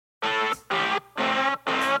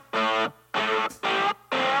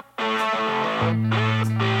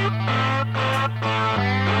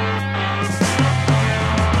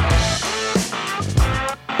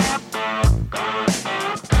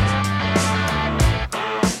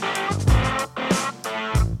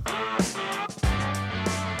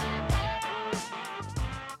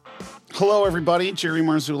Hello, everybody. Jerry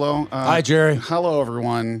Marzullo. Hi, Jerry. Hello,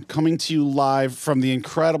 everyone. Coming to you live from the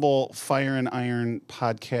incredible Fire and Iron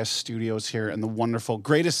podcast studios here in the wonderful,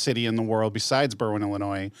 greatest city in the world besides Berwyn,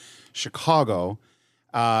 Illinois, Chicago.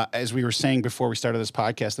 As we were saying before we started this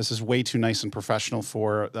podcast, this is way too nice and professional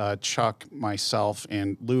for Chuck, myself,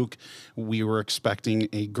 and Luke. We were expecting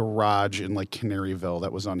a garage in like Canaryville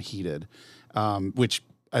that was unheated, which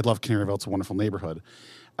I love Canaryville. It's a wonderful neighborhood.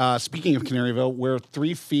 Speaking of Canaryville, we're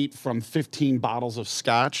 3 feet from 15 bottles of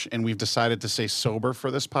scotch, and we've decided to stay sober for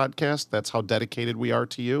this podcast. That's how dedicated we are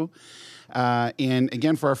to you. And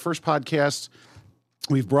again, for our first podcast,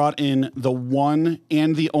 we've brought in the one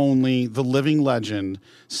and the only, the living legend,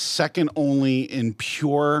 second only in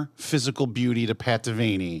pure physical beauty to Pat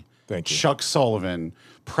Devaney. Thank you. Chuck Sullivan,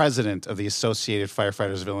 president of the Associated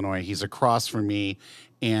Firefighters of Illinois. He's across from me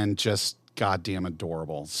and just goddamn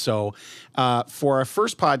adorable. So for our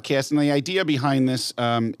first podcast, and the idea behind this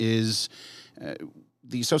is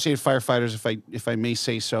the Associated Firefighters, if I may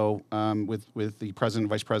say so, with the president and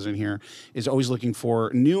vice president here, is always looking for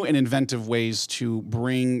new and inventive ways to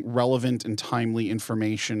bring relevant and timely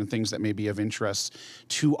information and things that may be of interest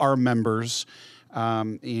to our members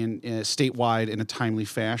in statewide in a timely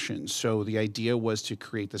fashion. So the idea was to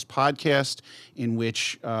create this podcast in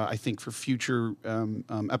which I think for future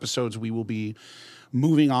episodes we will be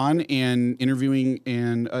moving on and interviewing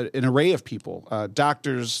an array of people,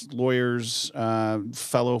 doctors, lawyers,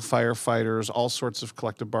 fellow firefighters, all sorts of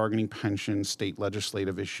collective bargaining, pensions, state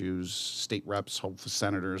legislative issues, state reps, hopefully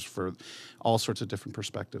senators, for all sorts of different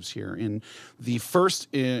perspectives here. And the first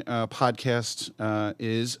podcast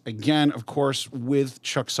is, again, of course, with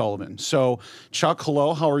Chuck Sullivan. So, Chuck,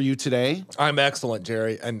 hello. How are you today? I'm excellent,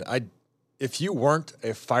 Jerry. And if you weren't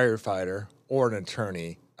a firefighter or an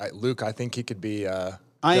attorney, Luke, I think he could be I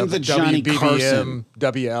am the Johnny Carson.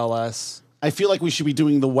 WLS. I feel like we should be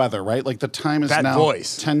doing the weather, right? Like the time is That now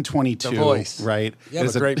voice. 10:22, The voice. right? You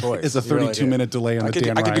have a great voice. It's a You really 32-minute delay on the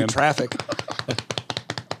Dan I Ryan. could do traffic.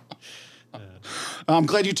 I'm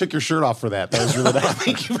glad you took your shirt off for that. That was really nice.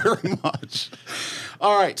 Thank you very much.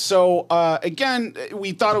 All right. So, again,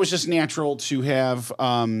 we thought it was just natural to have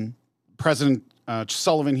President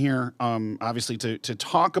Sullivan here, obviously, to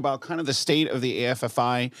talk about kind of the state of the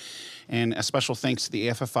AFFI. And a special thanks to the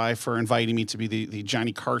AFFI for inviting me to be the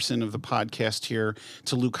Johnny Carson of the podcast here,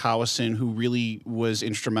 to Luke Howison, who really was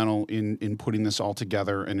instrumental in putting this all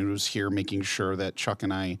together, and it was here making sure that Chuck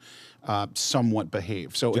and I somewhat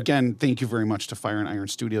behave. So again, thank you very much to Fire and Iron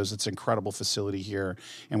Studios. It's an incredible facility here,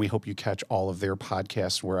 and we hope you catch all of their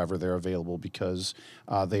podcasts wherever they're available, because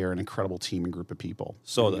they are an incredible team and group of people.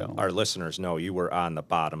 So our listeners know you were on the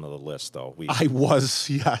bottom of the list, though. I was,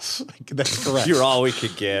 yes, that's correct. You're all we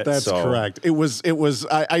could get. That's correct. It was.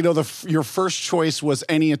 I know your first choice was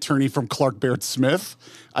any attorney from Clark Baird Smith.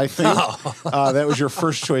 I think that was your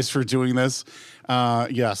first choice for doing this.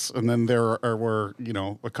 Yes, and then there were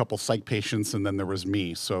a couple psych patients, and then there was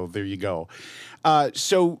me. So there you go.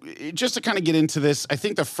 So just to kind of get into this, I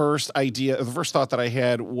think the first thought that I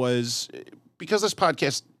had was, because this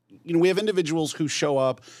podcast, we have individuals who show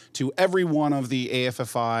up to every one of the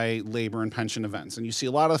AFFI labor and pension events. And you see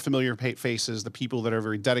a lot of the familiar faces, the people that are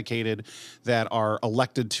very dedicated, that are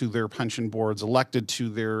elected to their pension boards, elected to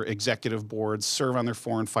their executive boards, serve on their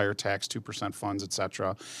foreign fire tax, 2% funds, et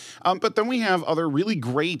cetera. But then we have other really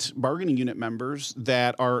great bargaining unit members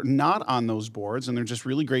that are not on those boards, and they're just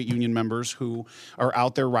really great union members who are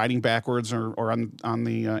out there riding backwards or on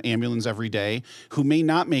the ambulance every day, who may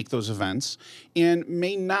not make those events and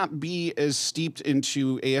may not be as steeped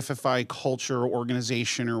into AFFI culture or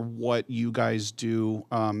organization or what you guys do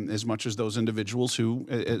as much as those individuals who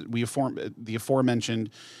the aforementioned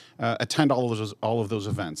attend all of those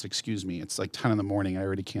events. Excuse me, it's like 10 in the morning. I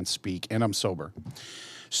already can't speak, and I'm sober.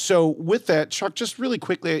 So with that, Chuck, just really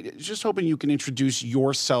quickly, just hoping you can introduce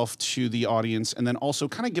yourself to the audience, and then also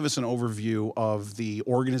kind of give us an overview of the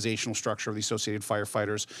organizational structure of the Associated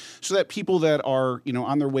Firefighters, so that people that are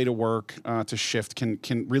on their way to work to shift can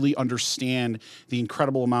really understand the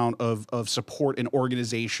incredible amount of support and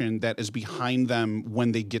organization that is behind them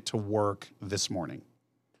when they get to work this morning.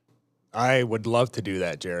 I would love to do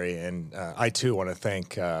that, Jerry. And I, too, want to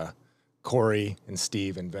thank Corey and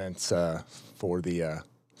Steve and Vince for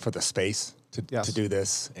the space to do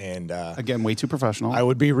this. And again, way too professional. I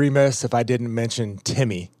would be remiss if I didn't mention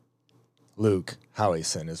Luke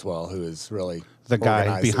Howison as well, who is really the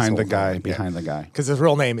guy behind the guy behind the guy. Because his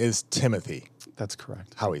real name is Timothy. That's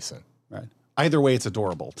correct. Howison. Right. Either way, it's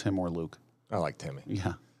adorable, Tim or Luke. I like Timmy.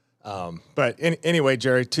 Yeah. But anyway,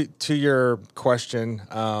 Jerry, to your question,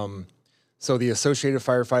 So the Associated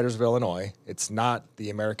Firefighters of Illinois, it's not the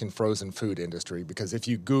American Frozen Food Industry, because if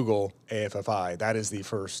you Google AFFI, that is the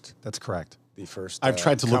first. That's correct. The first. I've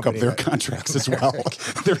tried to look up their contracts as well.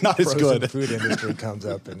 They're not as good. Food industry comes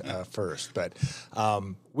up first, but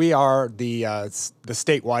we are the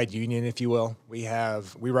statewide union, if you will. We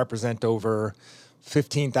represent over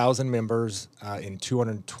 15,000 members in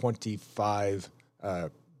 225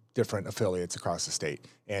 different affiliates across the state,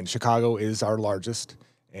 and Chicago is our largest.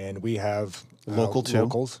 And we have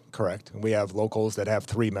locals, correct. And we have locals that have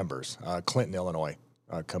 3 members. Clinton, Illinois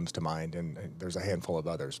comes to mind, and there's a handful of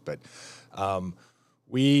others. But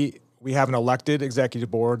we have an elected executive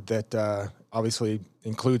board that obviously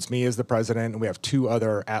includes me as the president, and we have 2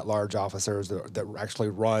 other at-large officers that actually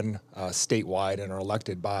run statewide and are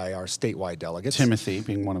elected by our statewide delegates. Timothy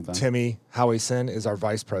being one of them. Timmy Howison is our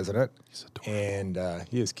vice president. He's adorable. And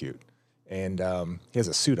he is cute. And he has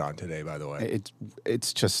a suit on today, by the way.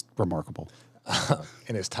 It's just remarkable.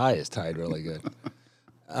 And his tie is tied really good.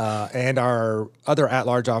 And our other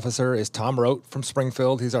at-large officer is Tom Rote from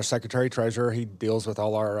Springfield. He's our secretary-treasurer. He deals with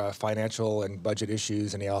all our financial and budget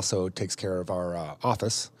issues, and he also takes care of our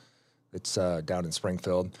office. It's down in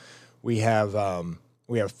Springfield. We have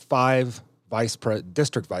 5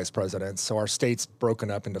 district vice presidents. So our state's broken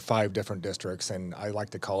up into 5 different districts, and I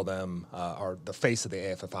like to call them the face of the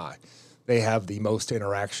AFFI. They have the most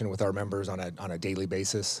interaction with our members on a daily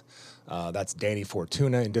basis. That's Danny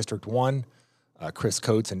Fortuna in District 1, Chris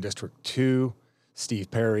Coates in District 2,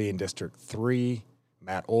 Steve Perry in District 3,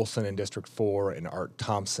 Matt Olson in District 4, and Art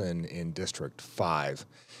Thompson in District 5.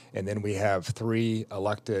 And then we have 3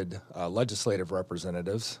 elected legislative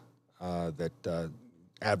representatives that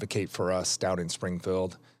advocate for us down in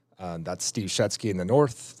Springfield. That's Steve Shetsky in the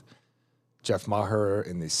north, Jeff Maher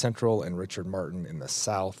in the central, and Richard Martin in the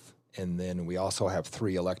south. And then we also have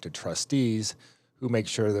 3 elected trustees who make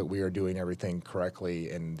sure that we are doing everything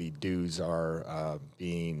correctly and the dues are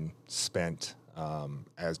being spent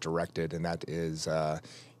as directed. And that is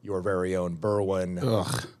your very own Berwyn,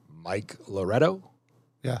 Mike Loretto,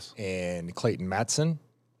 yes, and Clayton Matson,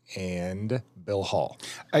 and Bill Hall.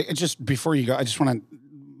 Before you go, I just want to.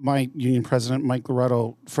 My union president, Mike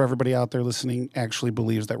Loretto, for everybody out there listening, actually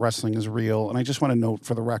believes that wrestling is real. And I just want to note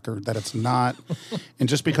for the record that it's not. And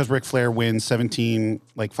just because Ric Flair wins 17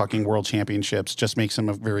 fucking world championships just makes him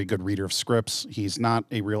a very good reader of scripts. He's not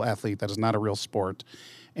a real athlete. That is not a real sport.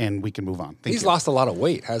 And we can move on. He's lost a lot of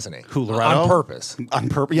weight, hasn't he? Who, Loretto? On purpose. On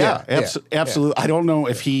purpose. Yeah, absolutely. Yeah. I don't know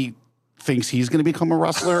if he thinks he's going to become a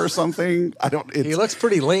wrestler or something. He looks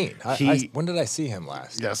pretty lean. When did I see him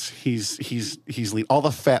last? Yes, he's lean. All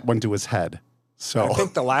the fat went to his head. So I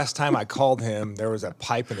think the last time I called him, there was a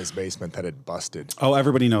pipe in his basement that had busted. Oh,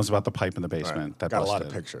 everybody knows about the pipe in the basement. Right. That got busted. A lot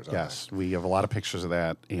of pictures. Yes, we have a lot of pictures of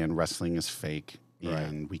that. And wrestling is fake,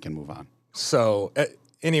 and we can move on. So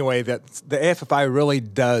anyway, that the AFFI really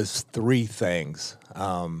does 3 things,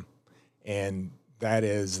 and that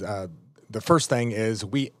is. The first thing is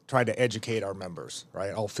we try to educate our members,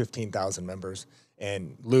 right? All 15,000 members.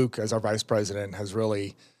 And Luke, as our vice president, has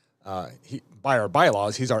really, by our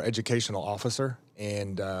bylaws, he's our educational officer.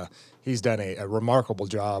 And he's done a remarkable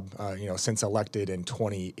job, since elected in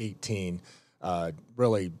 2018,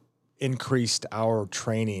 really increased our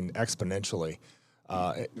training exponentially.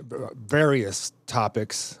 Various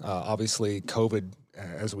topics, obviously COVID,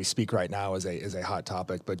 as we speak right now, is a hot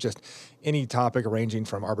topic, but just any topic ranging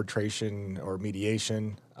from arbitration or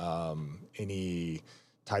mediation, any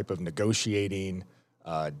type of negotiating,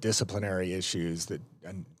 disciplinary issues,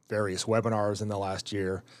 and various webinars in the last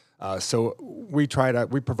year. So we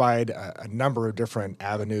provide a number of different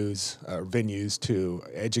avenues, venues to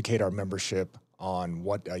educate our membership on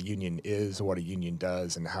what a union is, what a union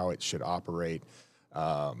does, and how it should operate.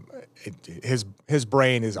 His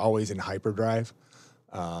brain is always in hyperdrive.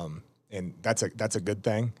 And that's a good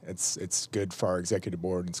thing. It's good for our executive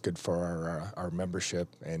board. It's good for our membership,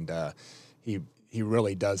 and he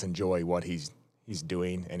really does enjoy what he's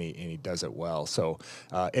doing, and he does it well. So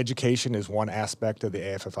education is one aspect of the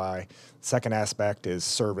AFFI. Second aspect is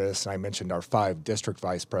service. I mentioned our 5 district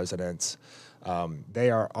vice presidents.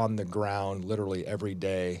 They are on the ground literally every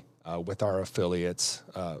day with our affiliates.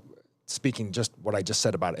 Speaking just what I just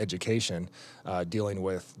said about education, dealing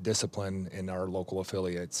with discipline in our local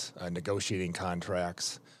affiliates, negotiating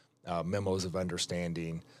contracts, memos of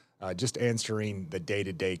understanding, just answering the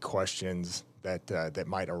day-to-day questions that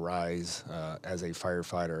might arise as a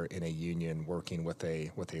firefighter in a union working with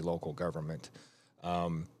a local government.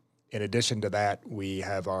 In addition to that, we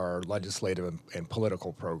have our legislative and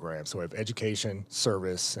political programs. So we have education,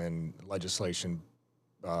 service, and legislation,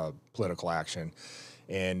 political action.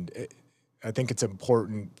 And I think it's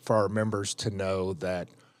important for our members to know that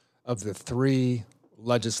of the 3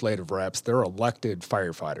 legislative reps, they're elected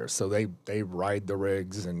firefighters. So they ride the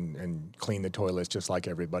rigs and clean the toilets just like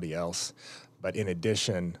everybody else. But in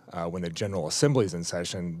addition, when the General Assembly is in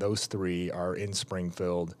session, those 3 are in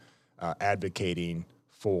Springfield advocating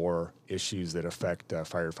for issues that affect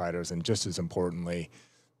firefighters. And just as importantly,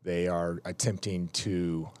 they are attempting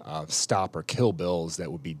to stop or kill bills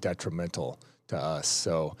that would be detrimental to us.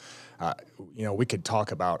 So, we could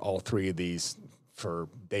talk about all 3 of these for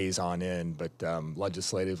days on end, but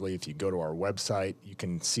legislatively, if you go to our website, you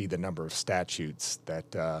can see the number of statutes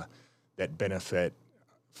that benefit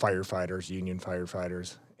firefighters, union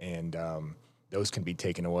firefighters, and those can be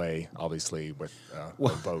taken away, obviously, with a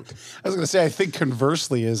vote. I was going to say, I think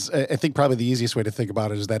conversely I think probably the easiest way to think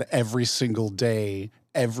about it is that every single day,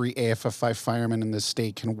 every AFFI fireman in this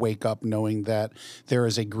state can wake up knowing that there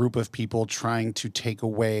is a group of people trying to take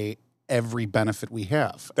away every benefit we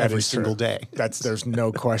have every single day. There's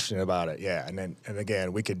no question about it. Yeah. And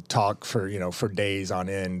again, we could talk for days on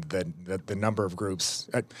end, the number of groups.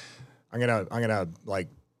 I'm going to like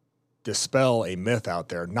dispel a myth out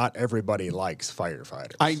there. Not everybody likes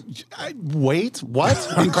firefighters. I wait, what?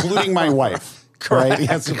 Including my wife. Correct. Right?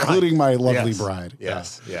 Yes, including my lovely Yes. bride.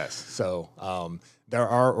 Yes. So there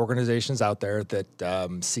are organizations out there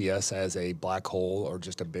that see us as a black hole or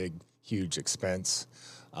just a big, huge expense.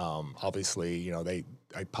 Obviously,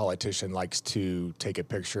 a politician likes to take a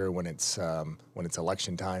picture when it's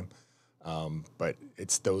election time. But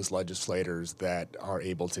it's those legislators that are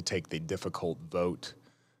able to take the difficult vote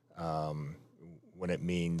when it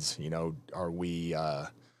means, are we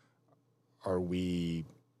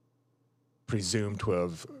presumed to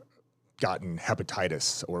have gotten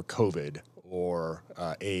hepatitis or COVID or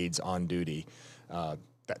AIDS on duty?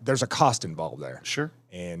 There's a cost involved there. Sure.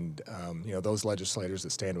 And, those legislators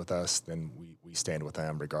that stand with us, then we stand with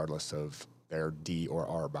them regardless of their D or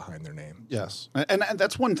R behind their name. Yes. And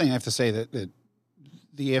that's one thing I have to say that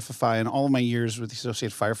the AFFI in all of my years with the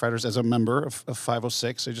Associated Firefighters as a member of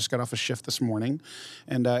 506, I just got off a shift this morning,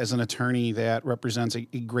 and as an attorney that represents a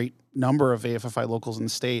great number of AFFI locals in the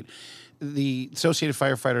state, the Associated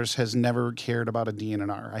Firefighters has never cared about a D and an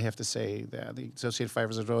R. I have to say that the Associated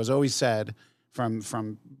Firefighters has always said from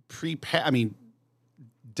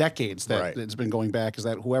decades that Right. it's been going back is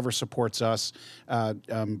that whoever supports us,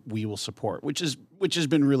 we will support, which has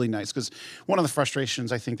been really nice. Because one of the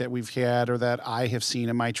frustrations I think that we've had or that I have seen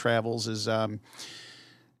in my travels is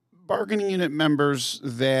bargaining unit members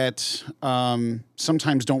that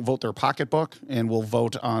sometimes don't vote their pocketbook and will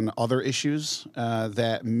vote on other issues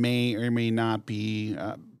that may or may not be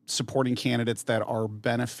supporting candidates that are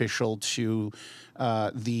beneficial to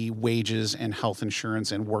the wages and health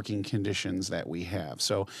insurance and working conditions that we have.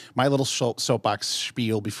 So my little soapbox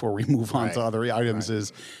spiel before we move on Right. to other items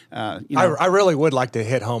is, I really would like to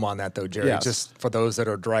hit home on that, though, Jerry, Yes. just for those that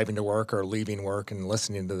are driving to work or leaving work and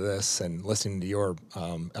listening to this and listening to your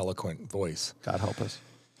eloquent voice. God help us.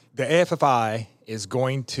 The AFFI is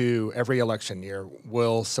going to, every election year,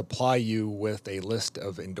 will supply you with a list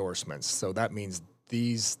of endorsements. So that means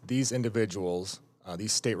these individuals,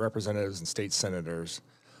 these state representatives and state senators,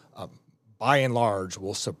 by and large,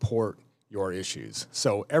 will support your issues.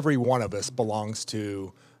 So every one of us belongs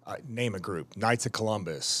to, name a group, Knights of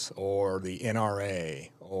Columbus or the NRA,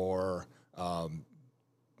 or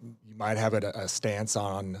you might have a stance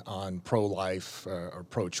on pro-life or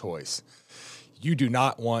pro-choice. You do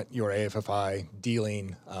not want your AFFI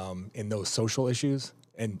dealing in those social issues,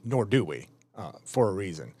 and nor do we, for a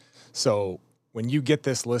reason. So when you get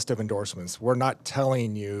this list of endorsements, we're not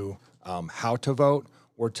telling you how to vote.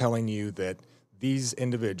 We're telling you that these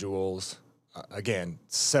individuals, again,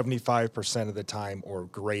 75% of the time or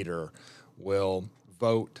greater, will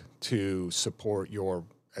vote to support your,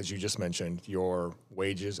 as you just mentioned, your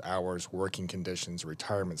wages, hours, working conditions,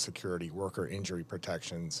 retirement security, worker injury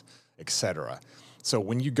protections, etc. So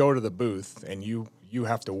when you go to the booth and you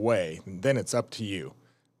have to weigh, then it's up to you.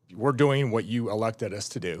 We're doing what you elected us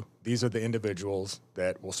to do. These are the individuals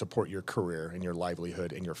that will support your career and your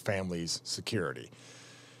livelihood and your family's security.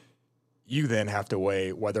 You then have to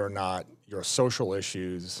weigh whether or not your social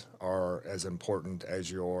issues are as important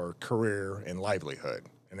as your career and livelihood.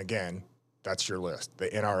 And again, that's your list. The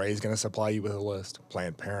NRA is going to supply you with a list.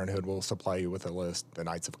 Planned Parenthood will supply you with a list. The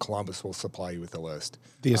Knights of Columbus will supply you with a list.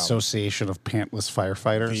 The Association of Pantless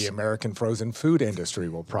Firefighters. The American frozen food industry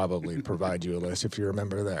will probably provide you a list if you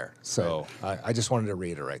remember there. So I just wanted to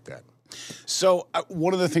reiterate that. So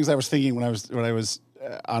one of the things I was thinking when I was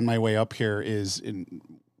on my way up here is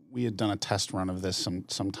we had done a test run of this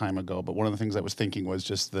some time ago, but one of the things I was thinking was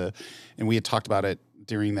just and we had talked about it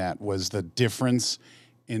during that, was the difference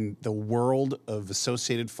in the world of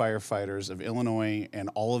associated firefighters of Illinois and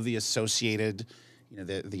all of the associated,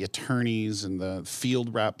 the attorneys and the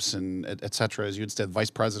field reps and et cetera, as you had said, vice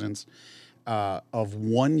presidents, of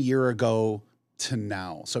 1 year ago to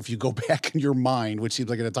now. So if you go back in your mind, which seems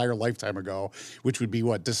like an entire lifetime ago, which would be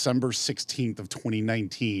December 16th of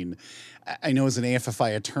 2019. I know as an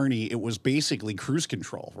AFFI attorney, it was basically cruise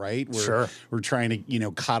control, right? We're trying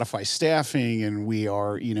to, codify staffing, and we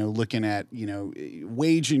are, looking at,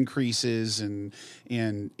 wage increases, and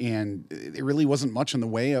there really wasn't much in the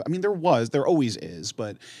way of, there always is,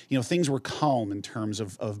 but, things were calm in terms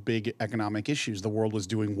of big economic issues. The world was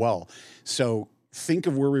doing well. So think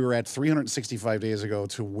of where we were at 365 days ago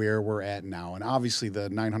to where we're at now. And obviously the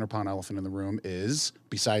 900-pound elephant in the room is,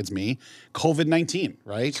 besides me, COVID-19,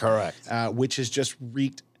 right? Correct. Which has just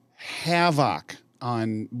wreaked havoc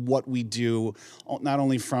on what we do, not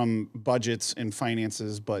only from budgets and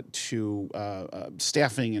finances, but to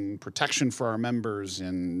staffing and protection for our members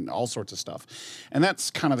and all sorts of stuff. And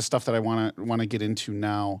that's kind of the stuff that I want to get into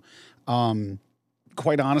now.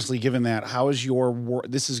 Quite honestly, given that, how is your world?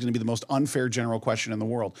 This is going to be the most unfair general question in the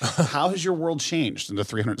world. How has your world changed in the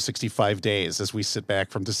 365 days as we sit back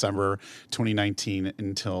from December 2019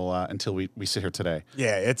 until we sit here today?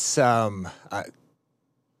 Yeah, it's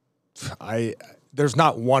there's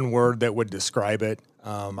not one word that would describe it.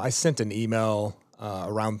 I sent an email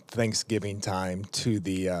around Thanksgiving time to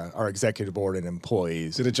our executive board and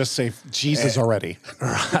employees. Did it just say Jesus already?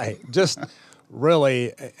 Right. Just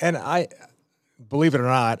really, and believe it or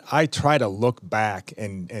not, I try to look back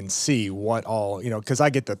and see what all, because I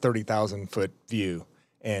get the 30,000-foot view.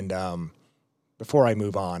 And before I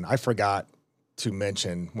move on, I forgot to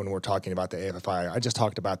mention when we're talking about the AFFI, I just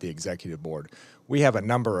talked about the executive board. We have a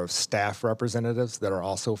number of staff representatives that are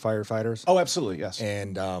also firefighters. Oh, absolutely, yes.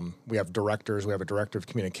 And we have directors. We have a director of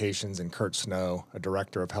communications in Kurt Snow. A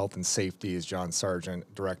director of health and safety is John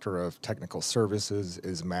Sargent. Director of technical services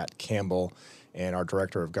is Matt Campbell. And our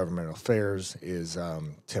director of government affairs is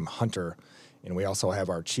Tim Hunter. And we also have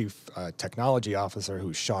our chief technology officer,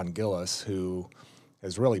 who's Sean Gillis, who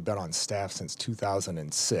has really been on staff since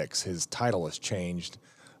 2006. His title has changed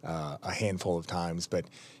a handful of times, but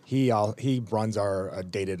he runs our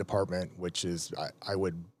data department, which is, I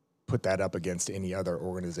would put that up against any other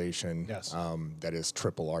organization that is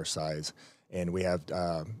triple our size. And we have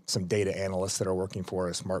some data analysts that are working for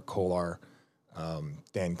us, Mark Kolar,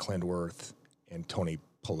 Dan Klindworth, and Tony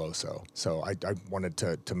Peloso. So I wanted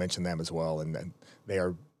to mention them as well, and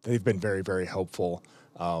they've been very, very helpful.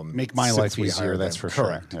 Make my life easier, that's for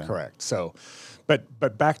sure. Correct. So,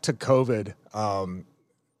 but back to COVID.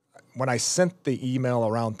 When I sent the email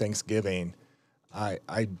around Thanksgiving,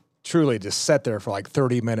 I truly just sat there for like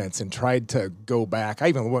 30 minutes and tried to go back. I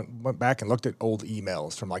even went back and looked at old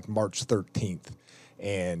emails from like March 13th,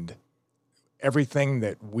 and everything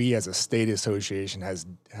that we as a state association has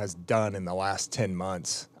done in the last 10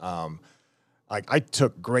 months, I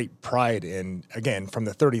took great pride in, again, from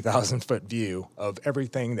the 30,000-foot view of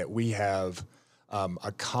everything that we have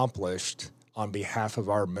accomplished on behalf of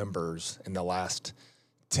our members in the last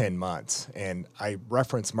 10 months. And I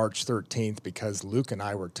reference March 13th because Luke and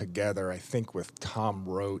I were together, I think, with Tom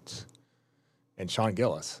Rote and Sean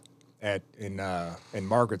Gillis in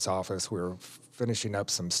Margaret's office. We were finishing up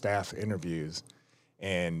some staff interviews,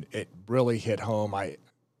 and it really hit home.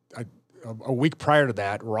 A week prior to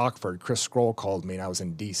that, Rockford, Chris Scroll called me, and I was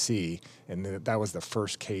in D.C., and that was the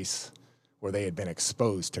first case where they had been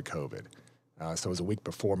exposed to COVID. So it was a week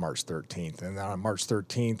before March 13th. And then on March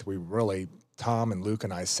 13th, Tom and Luke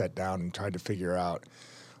and I sat down and tried to figure out,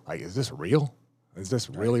 like, is this real? Is this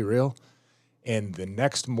really real? And the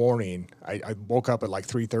next morning, I woke up at like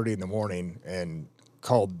 3:30 in the morning and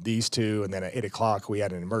called these two, and then at 8 o'clock, we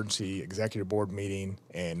had an emergency executive board meeting,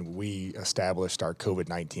 and we established our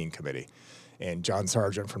COVID-19 committee. And John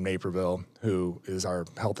Sargent from Naperville, who is our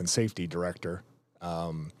health and safety director,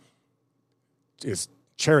 is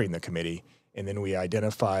chairing the committee. And then we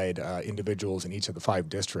identified individuals in each of the 5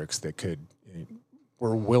 districts that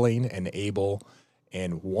were willing and able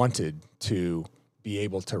and wanted to be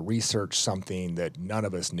able to research something that none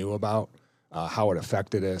of us knew about, how it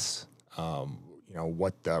affected us,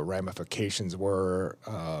 what the ramifications were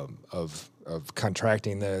of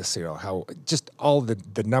contracting this, how just all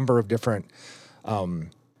the number of different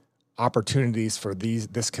opportunities for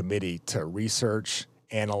this committee to research,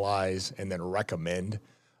 analyze, and then recommend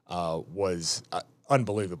was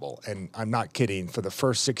unbelievable. And I'm not kidding. For the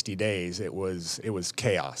first 60 days, it was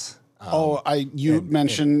chaos. You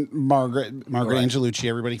mentioned Margaret Angelucci,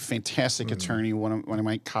 everybody, fantastic attorney, one of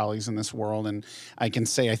my colleagues in this world, and I can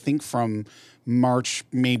say I think from March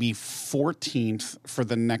maybe 14th for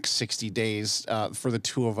the next 60 days for the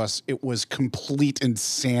two of us, it was complete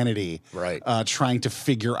insanity. Right. Trying to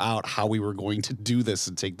figure out how we were going to do this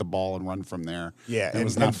and take the ball and run from there. Yeah, it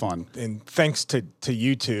was not fun. And thanks to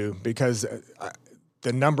you two, because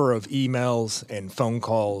the number of emails and phone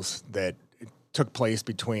calls that took place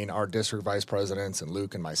between our district vice presidents and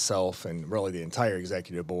Luke and myself and really the entire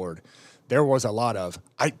executive board, there was a lot of,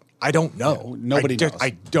 I don't know. Yeah, nobody knows.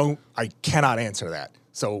 I cannot answer that.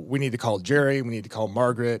 So we need to call Jerry. We need to call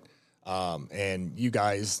Margaret. And you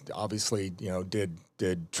guys obviously,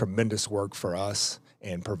 did tremendous work for us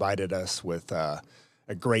and provided us with a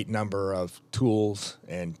great number of tools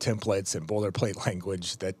and templates and boilerplate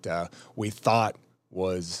language that we thought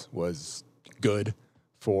was good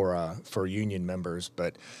for union members.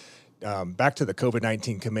 But back to the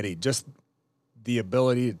COVID-19 committee, just the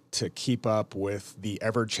ability to keep up with the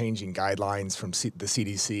ever-changing guidelines from the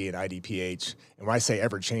CDC and IDPH. And when I say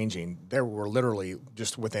ever-changing, there were literally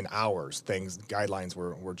just within hours, guidelines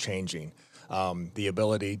were changing. The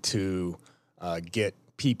ability to get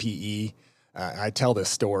PPE. I tell this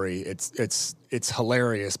story. It's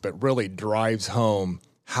hilarious, but really drives home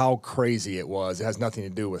how crazy it was. It has nothing to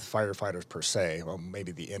do with firefighters per se. Well,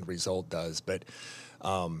 maybe the end result does, but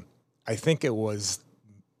I think it was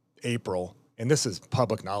April, and this is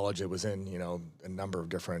public knowledge. It was in a number of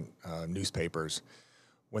different newspapers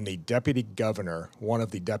when the deputy governor, one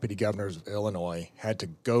of the deputy governors of Illinois, had to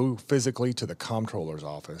go physically to the comptroller's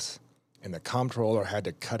office, and the comptroller had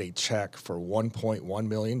to cut a check for $1.1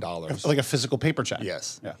 million, like a physical paper check.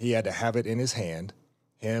 Yes, yeah. He had to have it in his hand.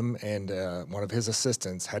 Him and one of his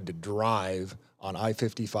assistants had to drive on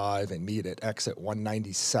I-55 and meet at exit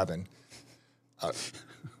 197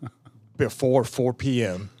 before 4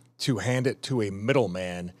 p.m. to hand it to a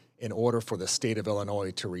middleman in order for the state of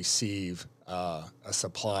Illinois to receive a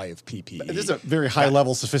supply of PPE. It is a very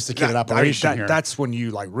high-level, sophisticated operation here. That's when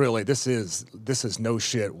you really, this is no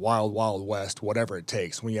shit, wild, wild west, whatever it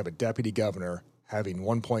takes. When you have a deputy governor having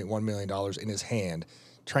 $1.1 million in his hand,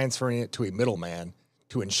 transferring it to a middleman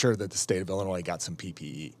to ensure that the state of Illinois got some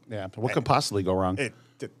PPE. Yeah, but what could possibly go wrong?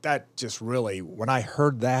 That just really, when I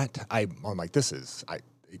heard that, I'm like,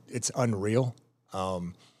 it's unreal.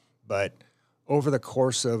 But over the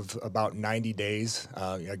course of about 90 days,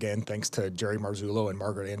 again, thanks to Jerry Marzullo and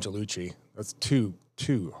Margaret Angelucci, that's two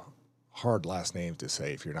hard last names to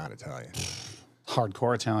say if you're not Italian.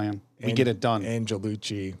 Hardcore Italian. We get it done.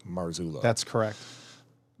 Angelucci, Marzullo. That's correct.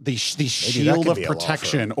 The shield of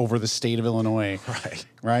protection over the state of Illinois.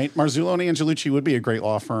 Right? Marzullo and Angelucci would be a great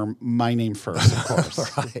law firm. My name first, of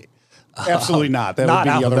course. Right. Absolutely not. That would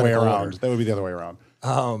be the other way around. That would be the other way around.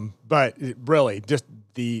 But really, just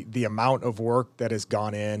the amount of work that has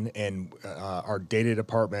gone in, and our data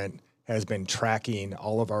department has been tracking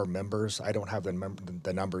all of our members. I don't have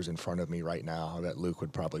the numbers in front of me right now. I bet Luke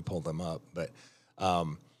would probably pull them up. But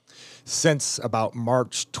since about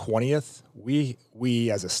March 20th,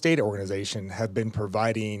 we as a state organization have been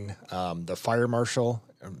providing the fire marshal,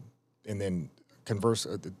 and then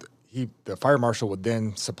the fire marshal would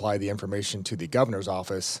then supply the information to the governor's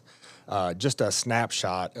office, just a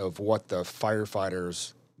snapshot of what the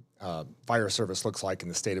firefighters' fire service looks like in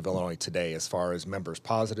the state of Illinois today, as far as members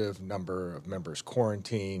positive, number of members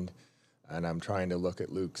quarantined, and I'm trying to look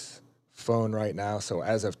at Luke's phone right now. So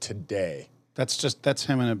as of today. That's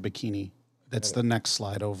him in a bikini. That's the next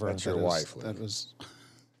slide over. That's your wife. That was.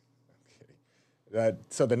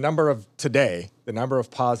 So the number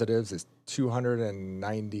of positives is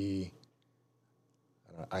 290.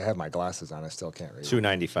 I have my glasses on. I still can't read.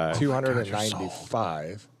 295.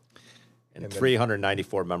 295. And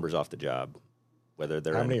 394 members off the job, whether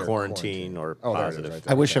they're in quarantine or positive. Right,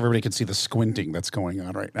 I wish everybody could see the squinting that's going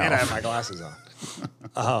on right now. And I have my glasses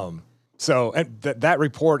on. So that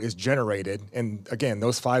report is generated, and again,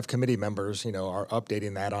 those 5 committee members, are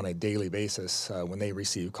updating that on a daily basis when they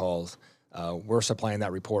receive calls. We're supplying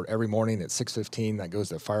that report every morning at 6:15. That goes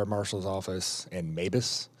to the fire marshal's office and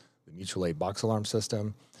MABUS, the mutual aid box alarm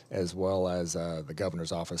system, as well as the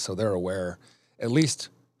governor's office. So they're aware, at least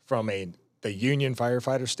from the union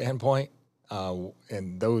firefighter standpoint,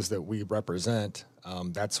 and those that we represent.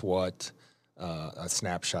 That's what a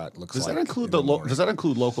snapshot looks like. Does that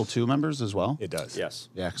include local 2 members as well? It does. Yes.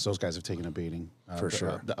 Yeah, because those guys have taken a beating for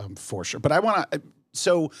sure. For sure. But I want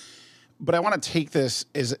to take this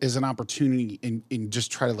as an opportunity and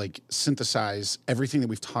just try to synthesize everything that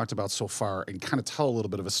we've talked about so far and kind of tell a little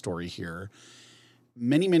bit of a story here.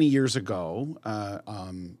 Many, many years ago,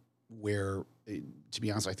 where to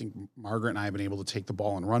be honest, I think Margaret and I have been able to take the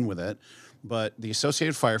ball and run with it. But the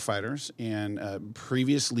Associated Firefighters and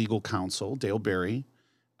previous legal counsel, Dale Berry,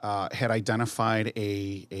 had identified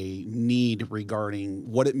a need regarding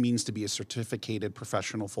what it means to be a certificated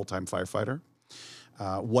professional full-time firefighter,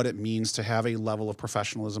 what it means to have a level of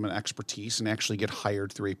professionalism and expertise and actually get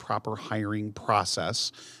hired through a proper hiring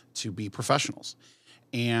process to be professionals.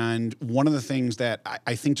 And one of the things that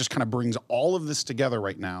I think just kind of brings all of this together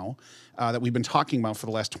right now that we've been talking about for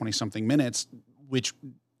the last 20-something minutes, which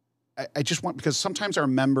I just want, because sometimes our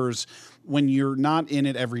members, when you're not in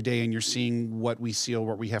it every day and you're seeing what we see or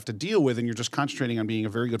what we have to deal with, and you're just concentrating on being a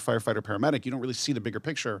very good firefighter paramedic, you don't really see the bigger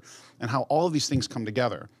picture and how all of these things come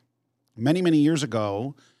together. Many, many years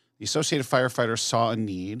ago, the Associated Firefighters saw a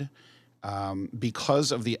need.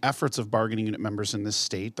 Because of the efforts of bargaining unit members in this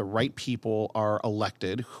state, the right people are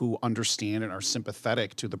elected who understand and are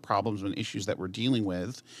sympathetic to the problems and issues that we're dealing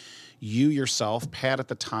with. You yourself, Pat at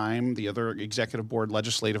the time, the other executive board,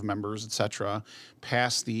 legislative members, et cetera,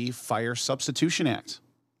 passed the Fire Substitution Act.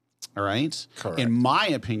 All right? Correct. In my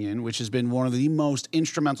opinion, which has been one of the most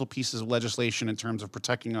instrumental pieces of legislation in terms of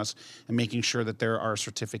protecting us and making sure that there are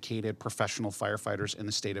certificated professional firefighters in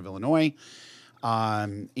the state of Illinois.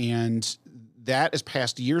 And that is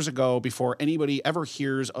passed years ago before anybody ever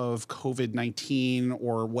hears of COVID-19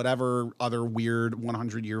 or whatever other weird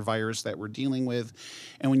 100-year virus that we're dealing with.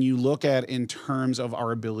 And when you look at in terms of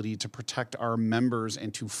our ability to protect our members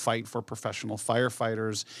and to fight for professional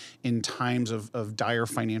firefighters in times of dire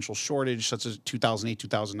financial shortage, such as 2008,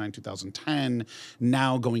 2009, 2010,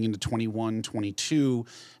 now going into 21, 22,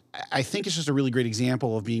 I think it's just a really great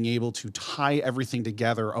example of being able to tie everything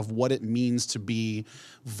together of what it means to be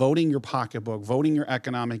voting your pocketbook, voting your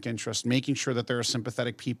economic interest, making sure that there are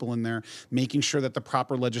sympathetic people in there, making sure that the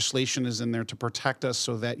proper legislation is in there to protect us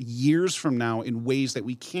so that years from now, in ways that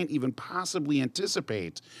we can't even possibly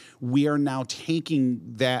anticipate, we are now taking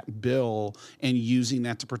that bill and using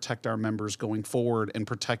that to protect our members going forward and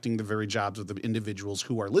protecting the very jobs of the individuals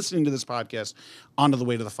who are listening to this podcast onto the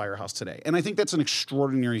way to the firehouse today. And I think that's an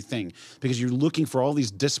extraordinary thing, because you're looking for all these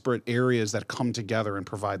disparate areas that come together and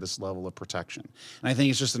provide this level of protection. And I think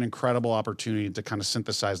it's just an incredible opportunity to kind of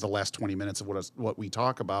synthesize the last 20 minutes of what we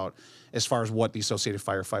talk about as far as what the Associated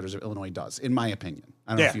Firefighters of Illinois does, in my opinion.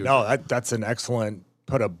 I don't know if you agree. That's an excellent,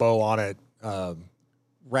 put a bow on it,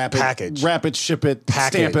 package. Wrap it, ship it,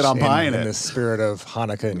 stamp it, I'm buying it. In the spirit of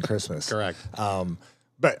Hanukkah and Christmas. Correct.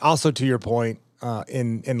 But also to your point,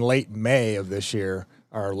 in late May of this year,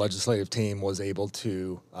 our legislative team was able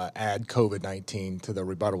to add COVID-19 to the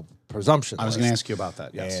rebuttable presumption list. I was going to ask you about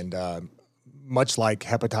that, yes. And much like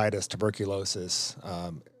hepatitis, tuberculosis,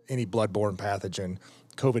 any bloodborne pathogen,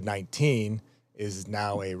 COVID-19 is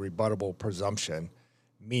now a rebuttable presumption,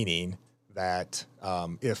 meaning that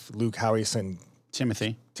if Luke Howison... Timmy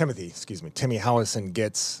Howison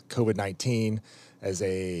gets COVID-19 as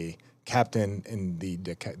a captain in the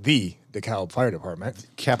DeKalb Fire Department.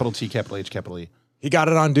 Capital T, capital H, capital E. He got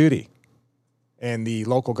it on duty. And the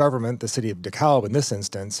local government, the city of DeKalb in this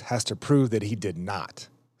instance, has to prove that he did not.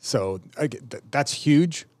 So that's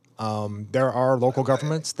huge. There are local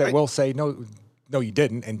governments that will say, no, you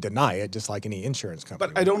didn't, and deny it, just like any insurance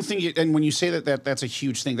company. But I don't think, and when you say that's a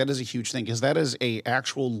huge thing, that is a huge thing, because that is a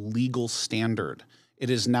actual legal standard. It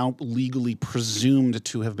is now legally presumed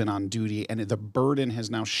to have been on duty, and the burden has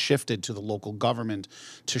now shifted to the local government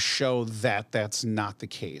to show that that's not the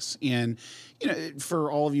case. And,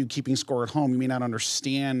 for all of you keeping score at home, you may not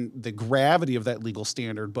understand the gravity of that legal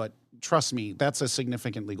standard, but trust me, that's a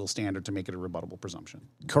significant legal standard to make it a rebuttable presumption.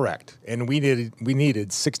 Correct. And we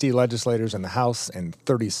needed 60 legislators in the House and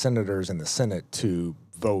 30 senators in the Senate to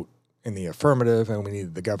vote in the affirmative, and we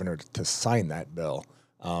needed the governor to sign that bill.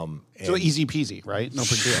 So easy peasy, right? No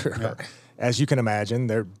big deal. Yeah. As you can imagine,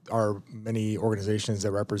 there are many organizations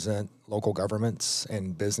that represent local governments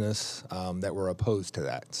and business that were opposed to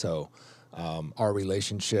that. So our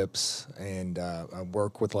relationships and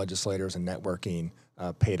work with legislators and networking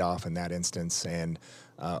paid off in that instance. And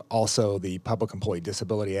also the Public Employee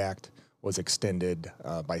Disability Act was extended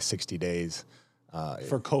by 60 days.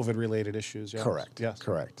 For COVID-related issues, yeah. Correct. Yes.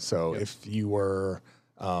 Correct. So if you were...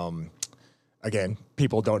 again,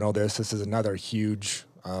 people don't know this. This is another huge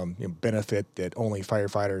benefit that only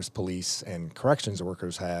firefighters, police, and corrections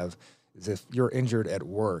workers have, is if you're injured at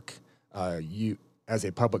work, you, as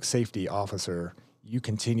a public safety officer, you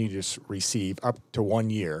continue to receive up to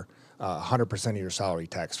 1 year 100% of your salary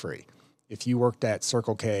tax-free. If you worked at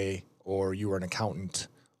Circle K, or you were an accountant,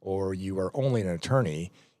 or you were only an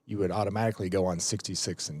attorney, you would automatically go on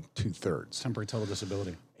 66 2/3. Temporary total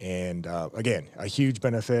disability. And again, a huge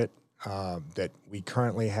benefit that we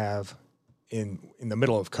currently have in the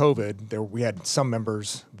middle of COVID, we had some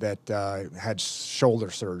members that had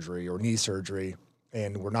shoulder surgery or knee surgery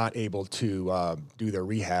and were not able to do their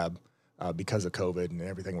rehab because of COVID, and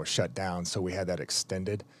everything was shut down. So we had that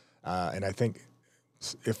extended. And I think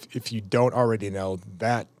if you don't already know,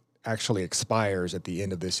 that actually expires at the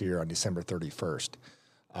end of this year on December 31st.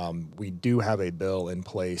 We do have a bill in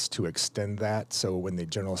place to extend that. So when the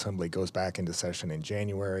General Assembly goes back into session in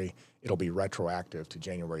January, it'll be retroactive to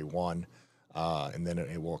January 1. And then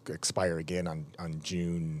it will expire again on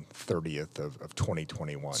June 30th of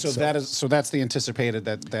 2021. So that's the anticipated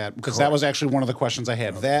that because that was actually one of the questions I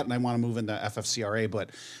had. That, and I want to move into FFCRA. But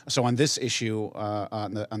so on this issue,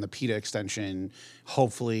 on the PETA extension,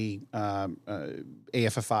 hopefully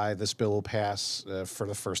AFFI, this bill will pass for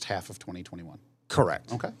the first half of 2021.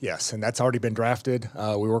 Correct. Okay. Yes, and that's already been drafted.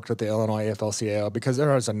 We worked with the Illinois AFL-CIO because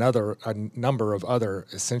there is a number of other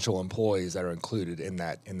essential employees that are included in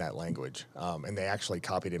that language, and they actually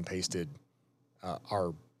copied and pasted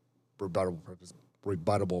our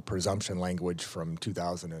rebuttable presumption language from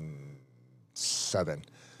 2007,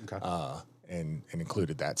 and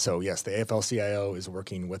included that. So yes, the AFL-CIO is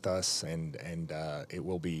working with us, and it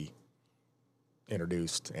will be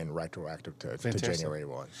introduced and retroactive to January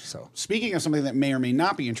 1. So, speaking of something that may or may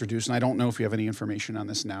not be introduced, and I don't know if you have any information on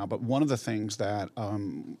this now, but one of the things that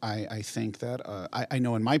I think that I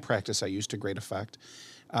know in my practice I used to great effect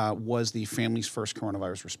was the Families First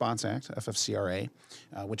Coronavirus Response Act, FFCRA,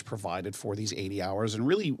 which provided for these 80 hours. And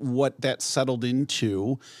really what that settled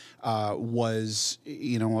into was,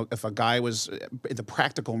 if a guy was, the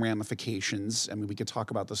practical ramifications, I mean, we could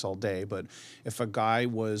talk about this all day, but if a guy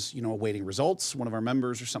was, awaiting results, one of our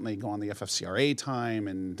members or something, they'd go on the FFCRA time,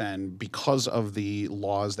 and then because of the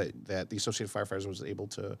laws that the Associated Firefighters was able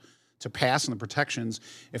to pass and the protections,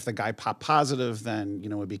 if the guy popped positive, then,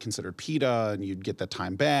 it would be considered PETA and you'd get that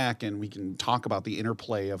time back. And we can talk about the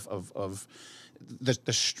interplay of the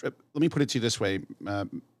let me put it to you this way,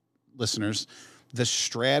 listeners, the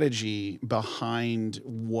strategy behind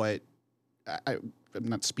what I'm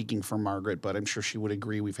not speaking for Margaret, but I'm sure she would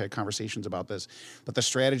agree. We've had conversations about this. But the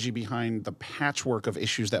strategy behind the patchwork of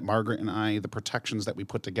issues that Margaret and I, the protections that we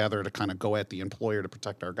put together to kind of go at the employer to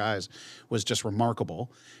protect our guys, was just remarkable.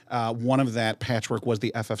 One of that patchwork was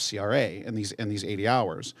the FFCRA and these 80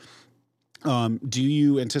 hours. Do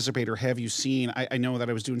you anticipate, or have you seen, I know that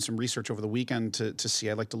I was doing some research over the weekend to see,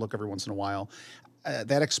 I like to look every once in a while,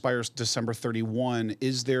 that expires December 31.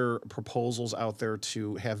 Is there proposals out there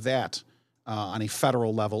to have that on a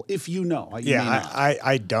federal level, if you know?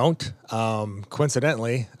 I don't.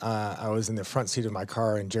 Coincidentally, I was in the front seat of my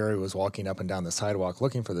car, and Jerry was walking up and down the sidewalk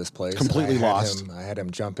looking for this place. Completely lost. I had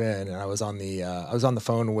him jump in, and I was on the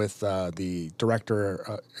phone with the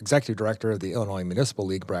executive director of the Illinois Municipal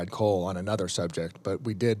League, Brad Cole, on another subject. But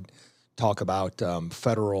we did talk about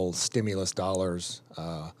federal stimulus dollars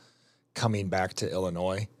coming back to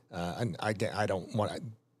Illinois, and I don't want to.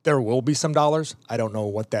 There will be some dollars. I don't know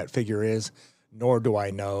what that figure is, nor do I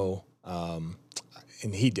know,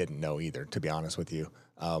 and he didn't know either, to be honest with you,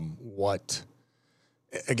 what,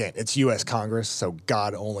 again, it's U.S. Congress, so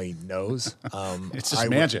God only knows. It's just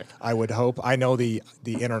magic. I would hope. I know the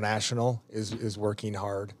International is working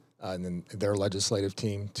hard, and then their legislative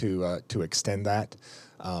team to extend that.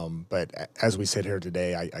 But as we sit here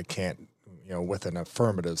today, I can't, with an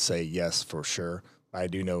affirmative say yes for sure. I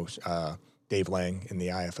do know Dave Lang in the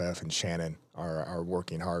IFF and Shannon are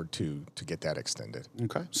working hard to get that extended.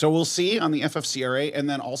 Okay. So we'll see on the FFCRA, and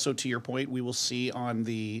then also to your point, we will see on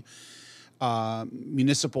the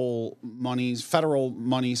municipal monies, federal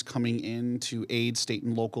monies coming in to aid state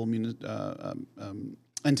and local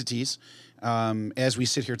entities. As we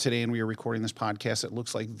sit here today and we are recording this podcast, it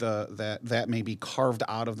looks like that may be carved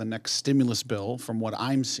out of the next stimulus bill from what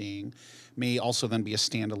I'm seeing. May also then be a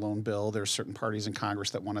standalone bill. There are certain parties in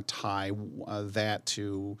Congress that want to tie that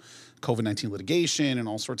to COVID-19 litigation and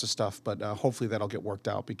all sorts of stuff, but hopefully that'll get worked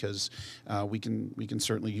out because we can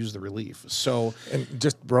certainly use the relief. So, and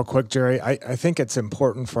just real quick, Jerry, I think it's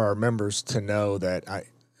important for our members to know that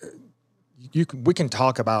we can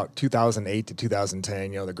talk about 2008 to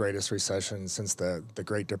 2010, the greatest recession since the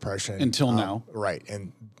Great Depression until now, right?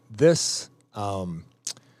 And this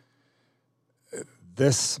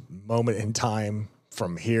moment in time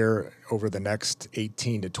from here over the next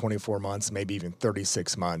 18 to 24 months, maybe even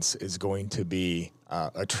 36 months, is going to be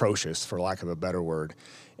atrocious, for lack of a better word.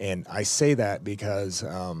 And I say that because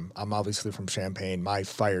I'm obviously from Champaign. My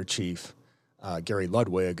fire chief, Gary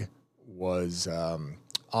Ludwig, was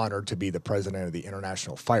honored to be the president of the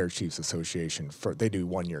International Fire Chiefs Association. They do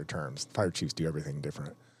 1-year terms. Fire chiefs do everything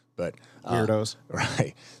different. but Weirdos.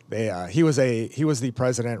 right? He was the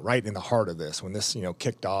president right in the heart of this when this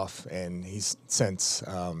kicked off, and he's since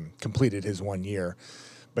completed his 1 year.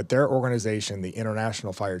 But their organization, the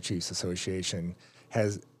International Fire Chiefs Association,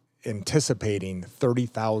 has anticipating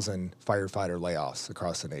 30,000 firefighter layoffs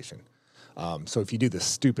across the nation. So if you do the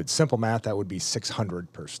stupid simple math, that would be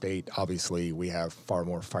 600 per state. Obviously, we have far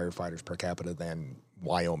more firefighters per capita than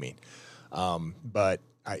Wyoming. But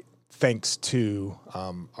thanks to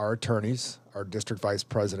our attorneys, our district vice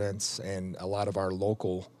presidents, and a lot of our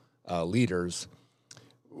local leaders,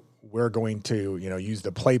 we're going to use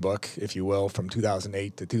the playbook, if you will, from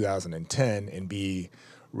 2008 to 2010 and be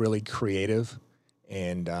really creative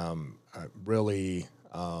and really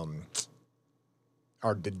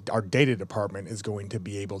our data department is going to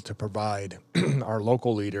be able to provide our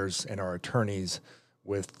local leaders and our attorneys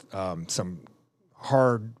with some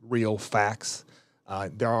hard, real facts.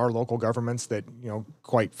 There are local governments that,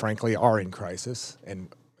 quite frankly, are in crisis,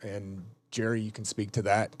 and Jerry, you can speak to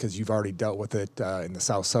that because you've already dealt with it in the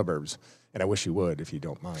south suburbs, and I wish you would, if you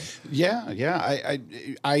don't mind. Yeah.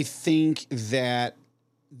 I think that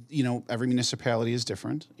every municipality is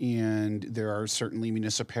different, and there are certainly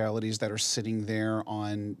municipalities that are sitting there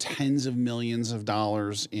on tens of millions of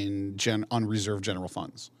dollars in unreserved general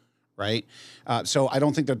funds. Right. So I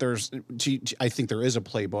don't think that I think there is a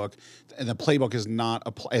playbook, and the playbook is not,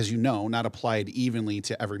 as not applied evenly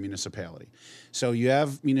to every municipality. So you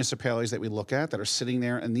have municipalities that we look at that are sitting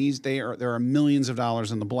there, and there are millions of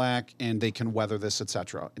dollars in the black, and they can weather this, et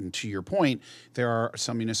cetera. And to your point, there are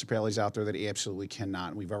some municipalities out there that absolutely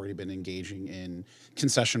cannot. We've already been engaging in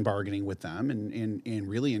concession bargaining with them and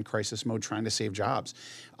really in crisis mode trying to save jobs.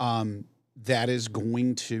 That is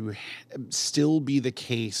going to still be the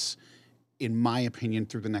case, in my opinion,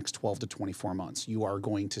 through the next 12 to 24 months. You are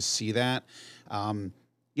going to see that.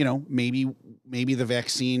 Maybe the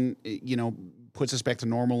vaccine, puts us back to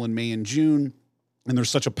normal in May and June, and there's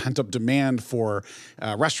such a pent-up demand for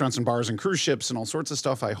restaurants and bars and cruise ships and all sorts of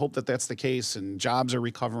stuff. I hope that that's the case, and jobs are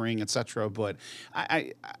recovering, et cetera. But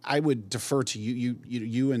I would defer to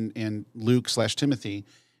you and Luke/Timothy,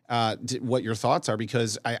 what your thoughts are,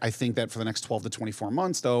 because I think that for the next 12 to 24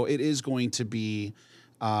 months, though, it is going to be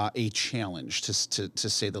a challenge, to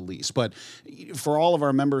say the least. But for all of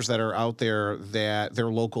our members that are out there that their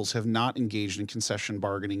locals have not engaged in concession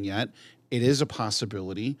bargaining yet, it is a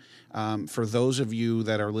possibility. For those of you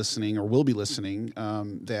that are listening or will be listening,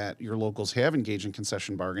 that your locals have engaged in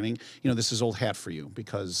concession bargaining, this is old hat for you,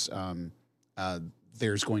 because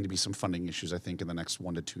there's going to be some funding issues, I think, in the next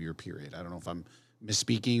 1 to 2 year period. I don't know if I'm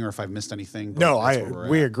misspeaking or if I've missed anything. No,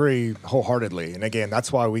 we agree wholeheartedly. And again,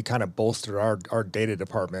 that's why we kind of bolstered our data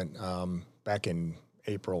department back in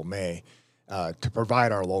April, May, to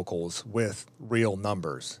provide our locals with real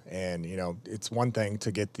numbers. And, it's one thing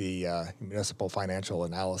to get the municipal financial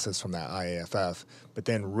analysis from that IAFF, but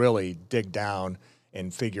then really dig down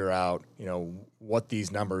and figure out, what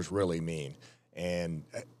these numbers really mean. And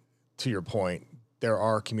to your point, there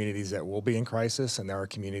are communities that will be in crisis, and there are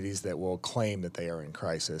communities that will claim that they are in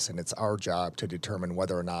crisis. And it's our job to determine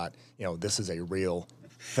whether or not, this is a real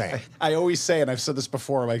thing. I always say, and I've said this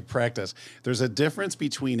before in my practice, there's a difference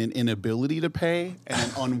between an inability to pay and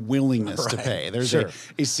an unwillingness to pay. There's a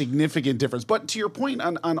significant difference. But to your point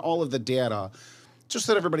on all of the data, just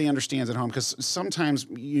so that everybody understands at home, because sometimes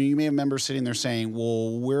you may have members sitting there saying,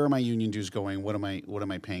 well, where are my union dues going? What am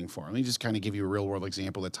I paying for? Let me just kind of give you a real world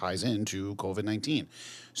example that ties into COVID-19.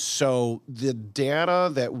 So the data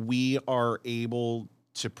that we are able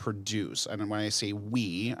to produce, and when I say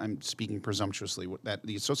we, I'm speaking presumptuously, that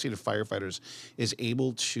the Associated Firefighters is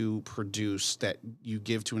able to produce, that you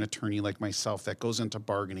give to an attorney like myself that goes into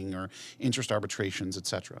bargaining or interest arbitrations, et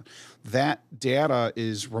cetera. That data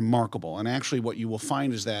is remarkable. And actually what you will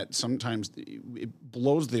find is that sometimes it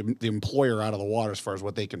blows the employer out of the water as far as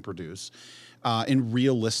what they can produce. In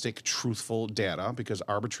realistic, truthful data, because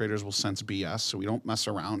arbitrators will sense BS, so we don't mess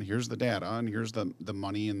around. Here's the data, and here's the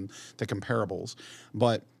money and the comparables.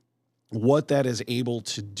 But what that is able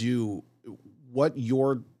to do, what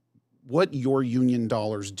your union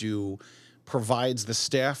dollars do, provides the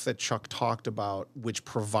staff that Chuck talked about, which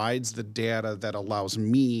provides the data that allows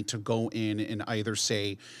me to go in and either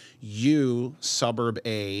say, you, suburb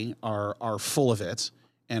A, are full of it,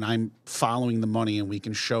 and I'm following the money, and we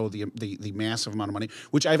can show the massive amount of money,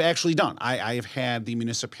 which I've actually done. I have had the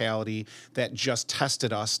municipality that just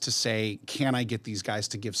tested us to say, can I get these guys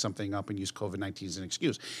to give something up and use COVID-19 as an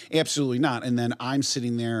excuse? Absolutely not. And then I'm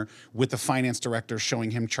sitting there with the finance director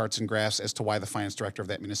showing him charts and graphs as to why the finance director of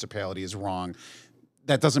that municipality is wrong.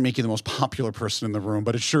 That doesn't make you the most popular person in the room,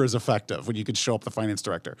 but it sure is effective when you can show up the finance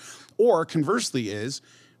director. Or conversely is,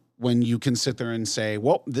 when you can sit there and say,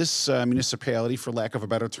 well, this municipality, for lack of a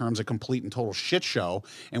better term, is a complete and total shit show,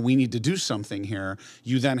 and we need to do something here,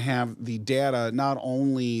 you then have the data not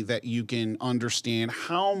only that you can understand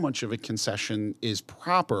how much of a concession is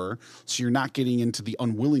proper, so you're not getting into the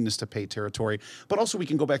unwillingness to pay territory, but also we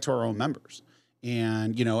can go back to our own members.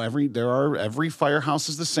 And, you know, every firehouse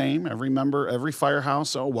is the same. Every member, every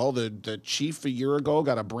firehouse. Oh, well, the chief a year ago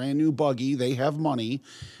got a brand new buggy. They have money.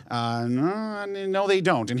 No, they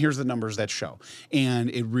don't. And here's the numbers that show. And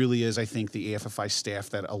it really is, I think, the AFFI staff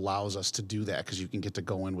that allows us to do that, because you can get to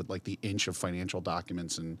go in with like the inch of financial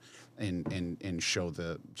documents and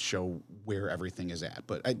show where everything is at.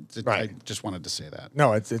 But I just wanted to say that.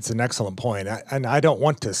 No, it's an excellent point. And I don't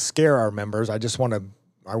want to scare our members.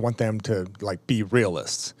 I want them to like be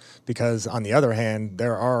realists, because on the other hand,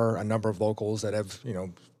 there are a number of locals that have, you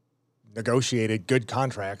know, negotiated good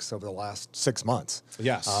contracts over the last 6 months.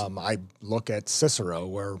 Yes. I look at Cicero,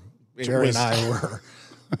 where Jerry and I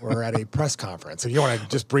were at a press conference. If you want to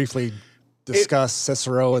just briefly discuss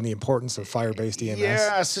Cicero and the importance of fire-based EMS.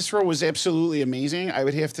 Yeah, Cicero was absolutely amazing. I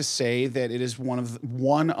would have to say that it is one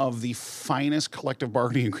of the finest collective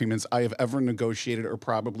bargaining agreements I have ever negotiated or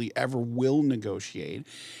probably ever will negotiate.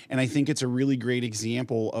 And I think it's a really great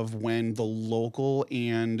example of when the local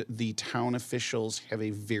and the town officials have a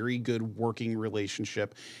very good working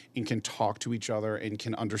relationship and can talk to each other and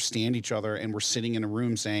can understand each other. And we're sitting in a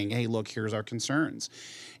room saying, hey, look, here's our concerns.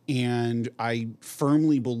 And I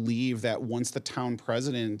firmly believe that once the town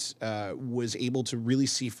president was able to really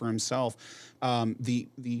see for himself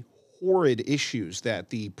the horrid issues that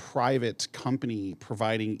the private company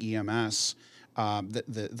providing EMS,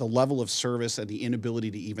 the level of service and the inability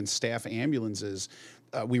to even staff ambulances,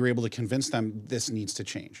 we were able to convince them this needs to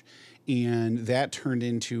change. And that turned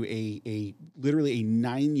into literally a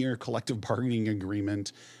 9-year collective bargaining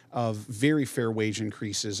agreement of very fair wage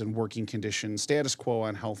increases and working conditions, status quo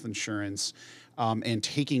on health insurance, and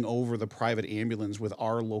taking over the private ambulance with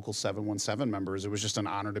our local 717 members. It was just an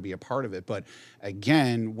honor to be a part of it. But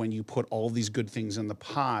again, when you put all these good things in the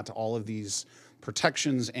pot, all of these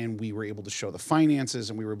protections, and we were able to show the finances,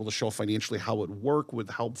 and we were able to show financially how it would work with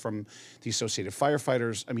help from the Associated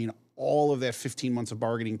Firefighters. I mean, all of that 15 months of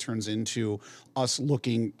bargaining turns into us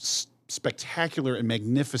looking spectacular and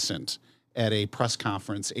magnificent at a press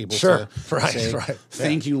conference, able to say,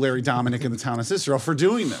 thank you, Larry Dominic and the town of Cicero, for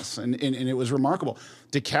doing this. And it was remarkable.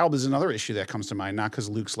 DeKalb is another issue that comes to mind, not because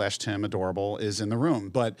Luke/Tim Adorable is in the room,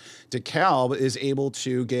 but DeKalb is able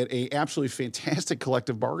to get a absolutely fantastic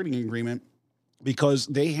collective bargaining agreement because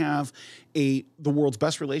they have the world's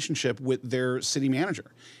best relationship with their city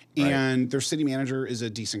manager. And their city manager is a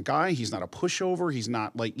decent guy. He's not a pushover. He's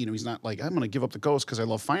not like, he's not like, I'm going to give up the ghost because I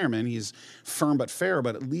love firemen. He's firm but fair,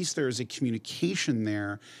 but at least there's a communication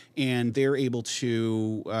there, and they're able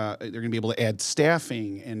to, they're going to be able to add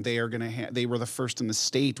staffing, and they are going to they were the first in the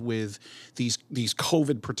state with these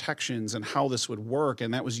COVID protections and how this would work.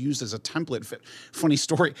 And that was used as a template. Funny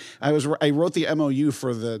story. I wrote the MOU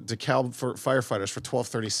for the DeKalb for firefighters for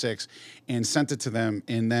 1236 and sent it to them.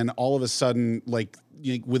 And then all of a sudden, like,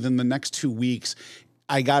 within the next 2 weeks,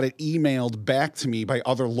 I got it emailed back to me by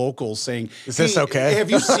other locals saying, is this okay? Have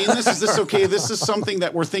you seen this? Is this okay? This is something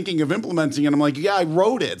that we're thinking of implementing. And I'm like, yeah, I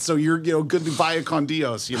wrote it. So you're, good via con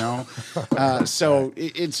Dios, So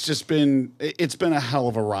it's been a hell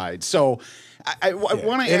of a ride. So I want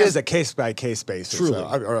to ask. It is a case-by-case basis. Truly.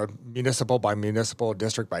 Or municipal by municipal,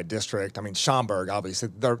 district by district. I mean, Schaumburg, obviously,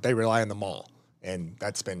 they rely on the mall. And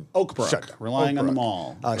that's been Oakbrook, shut down. relying on the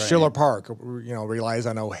mall. Schiller Park, relies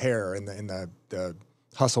on O'Hare in the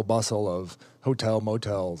hustle bustle of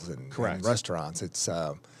motels and restaurants. It's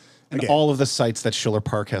and all of the sites that Schiller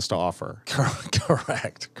Park has to offer.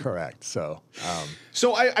 Correct. So,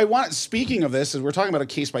 so I want. Speaking of this, as we're talking about a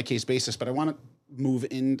case by case basis, but I want to move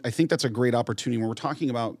in. I think that's a great opportunity when we're talking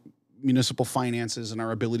about municipal finances and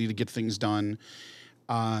our ability to get things done.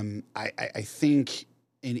 I think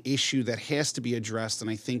an issue that has to be addressed,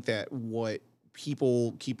 and I think that what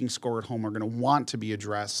people keeping score at home are going to want to be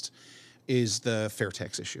addressed, is the fair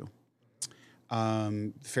tax issue.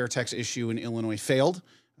 Fair tax issue in Illinois failed.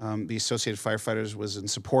 The Associated Firefighters was in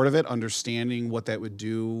support of it, understanding what that would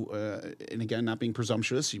do, and again, not being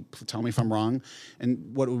presumptuous, you tell me if I'm wrong,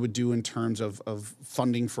 and what it would do in terms of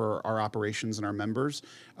funding for our operations and our members,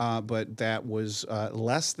 but that was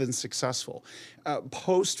less than successful.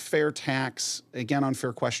 Post fair tax, again on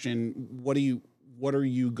fair question, what are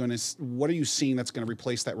you seeing that's going to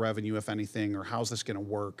replace that revenue, if anything, or how's this going to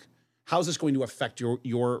work? How's this going to affect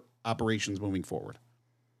your operations moving forward?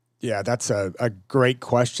 Yeah, that's a great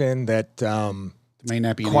question that may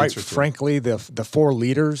not be an quite answer to. Frankly, the four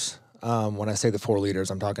leaders When I say the 4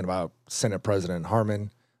 leaders, I'm talking about Senate President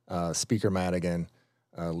Harmon, Speaker Madigan,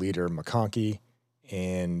 Leader McConkey,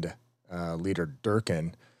 and Leader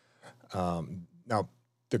Durkin. Now,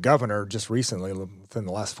 the governor just recently, within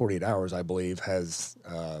the last 48 hours, I believe, has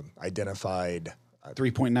identified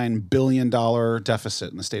 $3.9 billion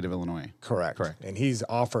deficit in the state of Illinois. Correct. And he's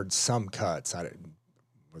offered some cuts.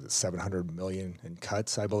 Was it $700 million in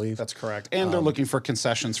cuts, I believe? That's correct. And they're looking for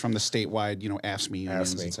concessions from the statewide, AFSCME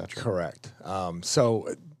unions, et cetera. Correct.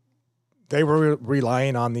 So they were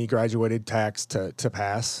relying on the graduated tax to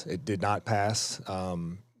pass. It did not pass.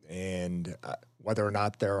 And whether or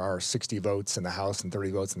not there are 60 votes in the House and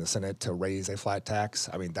 30 votes in the Senate to raise a flat tax,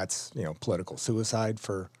 I mean, that's, political suicide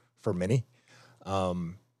for many.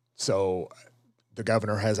 So the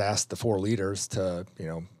governor has asked the 4 leaders to,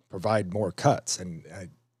 provide more cuts. And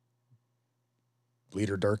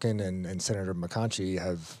Leader Durkin and Senator McConkey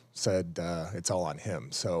have said it's all on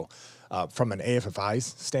him. So from an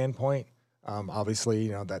AFFI's standpoint, obviously,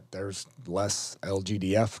 that there's less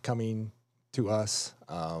LGDF coming to us.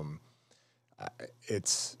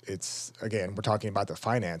 It's again, we're talking about the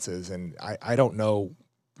finances, and I don't know.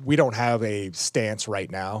 We don't have a stance right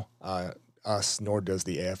now, us, nor does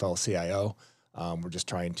the AFL-CIO. We're just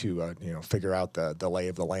trying to, figure out the lay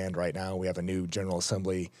of the land right now. We have a new General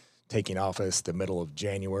Assembly taking office the middle of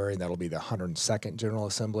January, and that'll be the 102nd General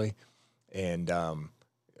Assembly. And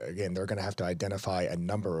again, they're going to have to identify a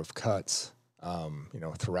number of cuts,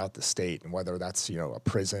 throughout the state, and whether that's a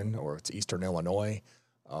prison or it's Eastern Illinois,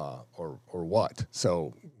 or what.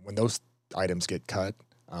 So when those items get cut,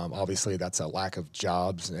 obviously that's a lack of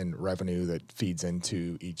jobs and revenue that feeds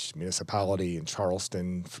into each municipality. In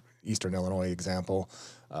Charleston, Eastern Illinois example,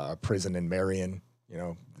 prison in Marion,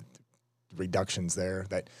 reductions there,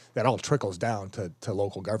 that all trickles down to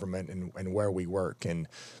local government and where we work. And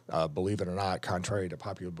believe it or not, contrary to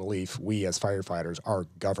popular belief, we as firefighters are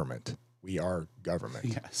government. We are government.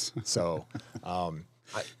 Yes. So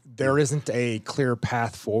there isn't a clear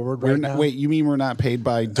path forward right now. Wait, you mean we're not paid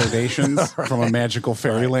by donations right. from a magical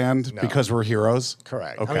fairyland Right. No. because we're heroes?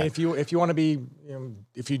 Correct. Okay. I mean, if you want to be,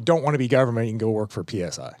 if you don't want to be government, you can go work for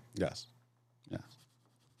PSI. Yes. Yeah.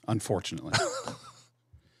 Unfortunately.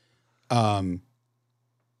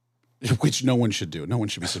 Which no one should do. No one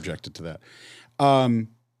should be subjected to that.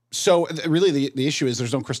 So really the issue is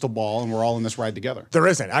there's no crystal ball and we're all in this ride together. There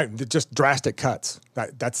isn't. Just drastic cuts.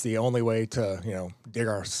 That's the only way to, dig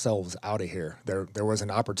ourselves out of here. There was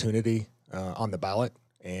an opportunity on the ballot,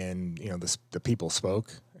 and, the people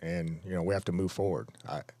spoke, and, we have to move forward.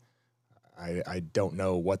 I don't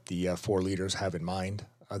know what the 4 leaders have in mind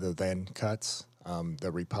other than cuts.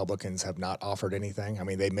 The Republicans have not offered anything. I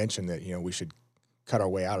mean, they mentioned that, we should cut our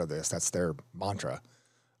way out of this. That's their mantra.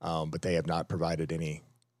 But they have not provided any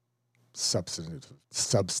substantive.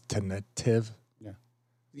 Yeah.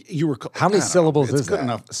 You were how many syllables it's is good that?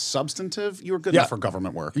 enough. Substantive? You were good enough for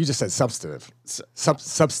government work. You just said substantive.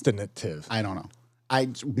 Substantive. I don't know.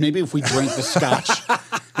 Maybe if we drank the scotch,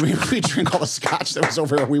 maybe if we drink all the scotch that was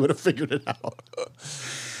over there, we would have figured it out.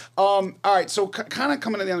 All right, so kind of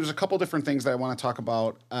coming to the end, there's a couple different things that I want to talk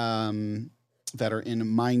about that are in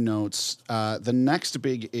my notes. The next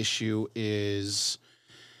big issue is,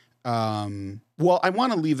 well, I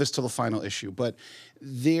want to leave this to the final issue, but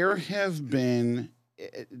there have been,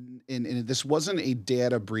 and this wasn't a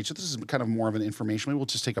data breach. This is kind of more of an information. Maybe we'll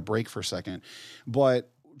just take a break for a second, but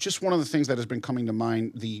just one of the things that has been coming to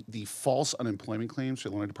mind, the false unemployment claims for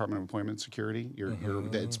the Illinois Department of Employment and Security.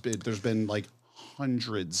 There's been like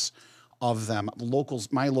hundreds of them.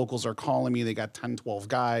 My locals are calling me. They got 10, 12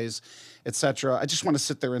 guys, etc. I just want to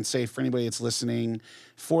sit there and say, for anybody that's listening,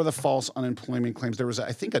 for the false unemployment claims, there was,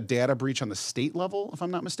 I think, a data breach on the state level, if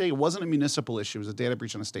I'm not mistaken. It wasn't a municipal issue. It was a data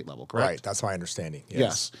breach on the state level, correct? Right. That's my understanding.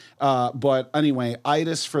 Yes. But anyway,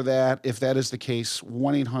 IDIS for that, if that is the case,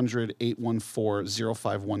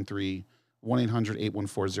 1-800-814-0513,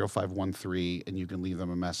 1-800-814-0513, and you can leave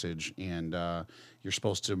them a message, and you're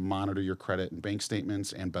supposed to monitor your credit and bank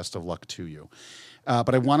statements, and best of luck to you.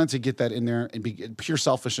 But I wanted to get that in there, and be pure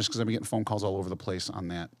selfishness because I've been getting phone calls all over the place on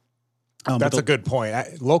that. That's a good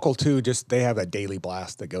point. Local 2, they have a daily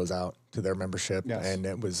blast that goes out to their membership, yes. and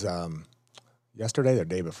it was yesterday or the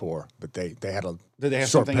day before, but they had a have short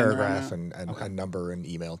something paragraph in and okay. a number and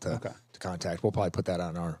email to contact. We'll probably put that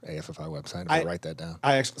on our AFFI website. We'll write that down.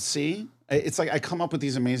 I actually see. It's like I come up with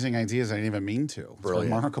these amazing ideas I didn't even mean to. It's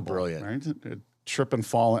remarkable. Brilliant. Right? Trip and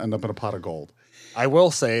fall and end up in a pot of gold. I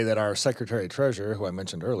will say that our Secretary Treasurer, who I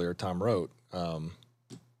mentioned earlier, Tom Rote,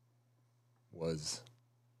 was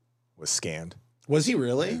scanned. Was he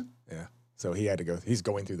really? Yeah. So he had to go. He's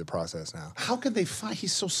going through the process now. How could they find?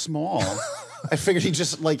 He's so small. I figured he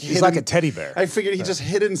just he's like a teddy bear. I figured he just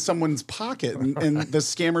hid in someone's pocket, and the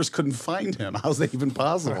scammers couldn't find him. How's that even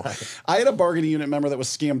possible? Right. I had a bargaining unit member that was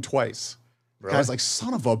scammed twice. Really? Guy's like,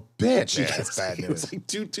 son of a bitch. Yeah, that's bad news. It was like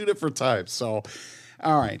two different times. So,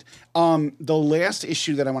 all right. The last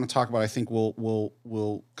issue that I want to talk about, I think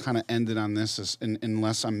we'll kind of end it on this,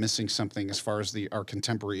 unless I'm missing something as far as our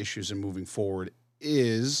contemporary issues and moving forward,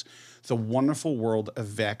 is the wonderful world of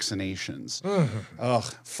vaccinations.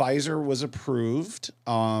 Pfizer was approved.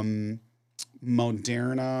 Moderna,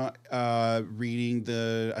 reading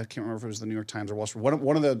I can't remember if it was the New York Times or Wall Street.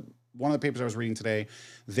 One of the papers I was reading today,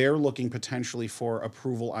 they're looking potentially for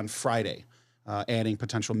approval on Friday, adding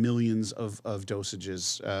potential millions of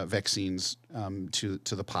dosages, vaccines to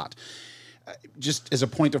the pot. Just as a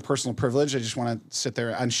point of personal privilege, I just want to sit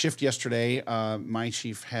there. On shift yesterday, my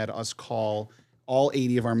chief had us call all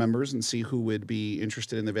 80 of our members and see who would be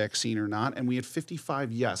interested in the vaccine or not. And we had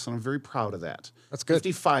 55 yes, and I'm very proud of that. That's good.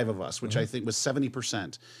 55 of us, which I think was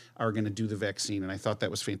 70%, are going to do the vaccine. And I thought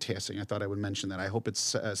that was fantastic. I thought I would mention that. I hope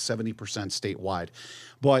it's 70% statewide.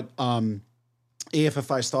 But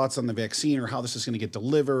AFFI's thoughts on the vaccine or how this is going to get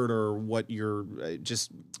delivered or what you're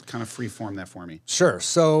just kind of freeform that for me. Sure.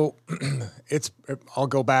 So I'll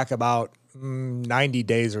go back about 90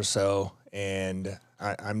 days or so, and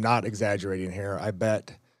I'm not exaggerating here. I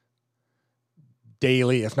bet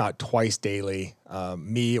daily, if not twice daily,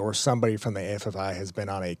 me or somebody from the AFFI has been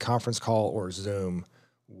on a conference call or Zoom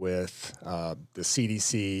with the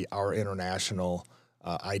CDC, our international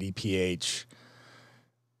IDPH,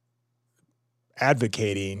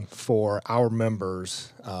 advocating for our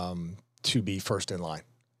members to be first in line.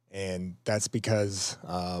 And that's because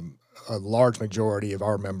a large majority of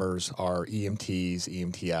our members are EMTs,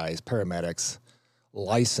 EMTIs, paramedics,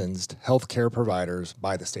 licensed healthcare providers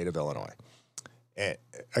by the state of Illinois. And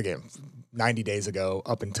again, 90 days ago,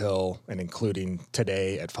 up until and including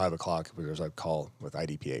today at 5 o'clock, there's a call with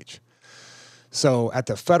IDPH. So at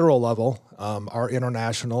the federal level, our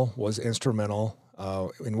international was instrumental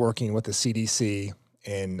in working with the CDC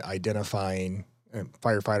in identifying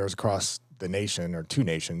firefighters across the nation or two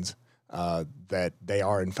nations that they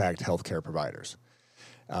are in fact healthcare providers.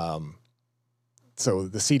 So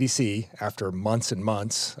the CDC, after months and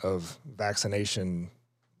months of vaccination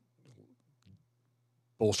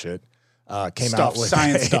bullshit, came out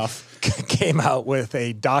with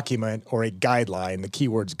a document or a guideline. The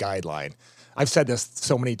keyword's guideline. I've said this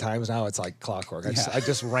so many times now, it's like clockwork. I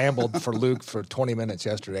just rambled for Luke for 20 minutes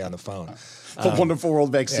yesterday on the phone. The Wonderful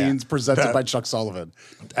World Vaccines presented by Chuck Sullivan.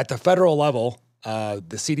 At the federal level, the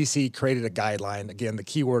CDC created a guideline. Again, the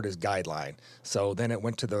keyword is guideline. So then it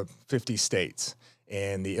went to the 50 states.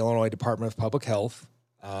 And the Illinois Department of Public Health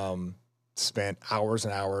spent hours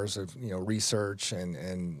and hours of research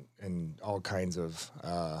and all kinds of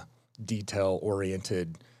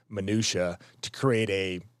detail-oriented minutia to create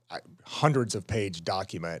a hundreds of page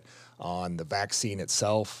document on the vaccine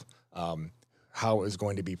itself, how it was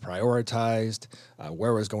going to be prioritized,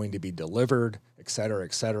 where it was going to be delivered, et cetera,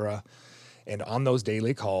 et cetera. And on those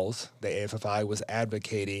daily calls, the AFFI was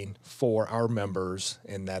advocating for our members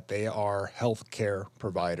in that they are healthcare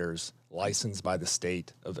providers licensed by the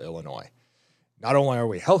state of Illinois. Not only are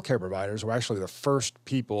we healthcare providers, we're actually the first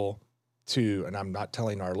people to, and I'm not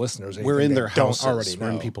telling our listeners anything we're in their houses. Already know.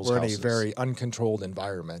 We're in people's we're houses. In a very uncontrolled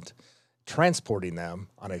environment, transporting them.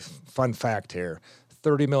 On a fun fact here,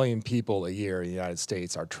 30 million people a year in the United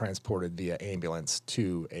States are transported via ambulance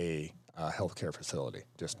to a healthcare facility,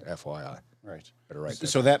 just FYI. Right.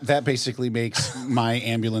 So that basically makes my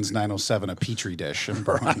ambulance 907 a petri dish.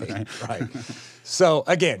 Right. So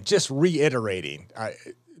again, just reiterating,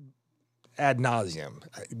 ad nauseum,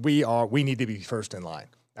 we need to be first in line.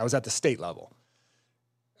 That was at the state level.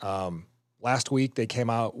 Last week they came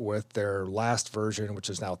out with their last version, which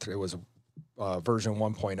is now version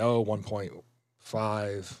 1.0,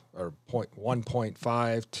 1.5, or 1.5,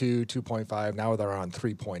 2.5. Now they're on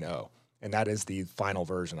 3.0. And that is the final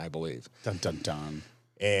version, I believe. Dun, dun, dun.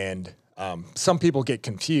 And some people get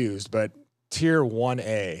confused, but Tier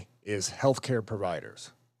 1A is healthcare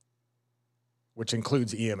providers, which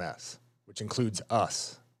includes EMS, which includes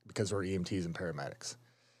us, because we're EMTs and paramedics.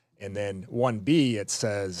 And then 1B, it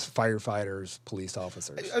says firefighters, police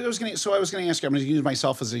officers. I was going to ask you, I'm going to use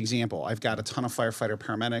myself as an example. I've got a ton of firefighter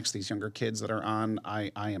paramedics, these younger kids that are on.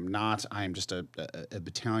 I am not. I am just a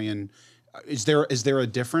battalion Is there a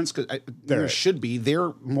difference? Because there should be.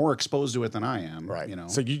 They're more exposed to it than I am. Right. You know.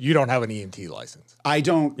 So you don't have an EMT license. I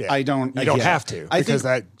don't. Yeah. I don't. You don't have to because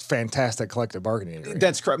that fantastic collective bargaining agreement.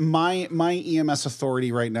 That's correct. My EMS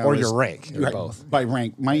authority right now, or is, your rank, or right, both. By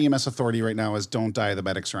rank, my EMS authority right now is don't die. The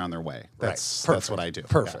medics are on their way. That's what I do.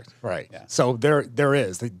 Perfect. Yeah. Right. Yeah. So there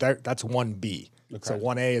is that's 1B. Okay. So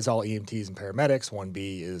 1A is all EMTs and paramedics.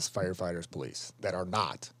 1B is firefighters, police that are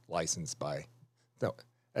not licensed by. No.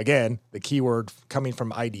 Again, the keyword coming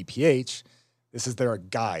from IDPH, this is their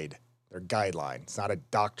guide, their guideline. It's not a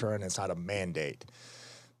doctrine. It's not a mandate.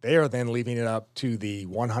 They are then leaving it up to the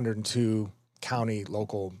 102 county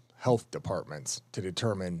local health departments to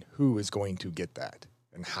determine who is going to get that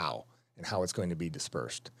and how it's going to be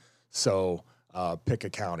dispersed. So pick a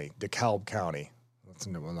county, DeKalb County.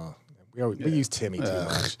 We use Timmy too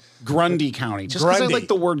much. Grundy County. Just because I like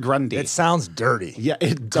the word Grundy. It sounds dirty. Yeah,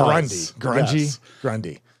 it does. Grungy. Yes.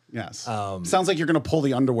 Grundy. Yes. Sounds like you're going to pull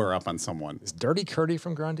the underwear up on someone. Is Dirty Curdy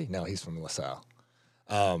from Grundy? No, he's from LaSalle.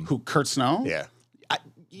 Who, Kurt Snow? Yeah.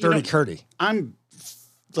 Dirty Curdy.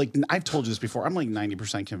 I've told you this before. I'm like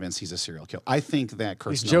 90% convinced he's a serial killer. I think that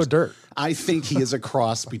Kurt Snow's Joe Dirt. I think he is a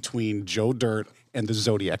cross between Joe Dirt and the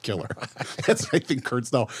Zodiac Killer. That's what I think Kurt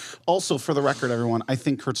Snow. Also, for the record, everyone, I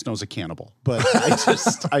think Kurt Snow's a cannibal, but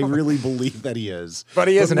I really believe that he is. But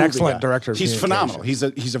he is an excellent director of He's phenomenal. He's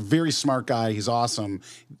a very smart guy. He's awesome.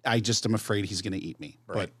 I just am afraid he's going to eat me.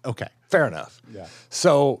 Right. But okay. Fair enough. Yeah.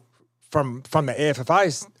 So from the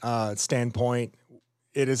AFFI standpoint,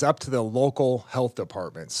 it is up to the local health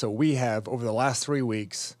department. So we have, over the last 3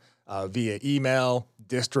 weeks, via email,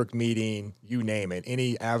 district meeting, you name it,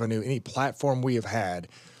 any avenue, any platform we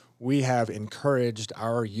have encouraged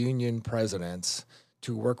our union presidents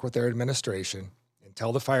to work with their administration and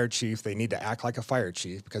tell the fire chief they need to act like a fire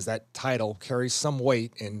chief, because that title carries some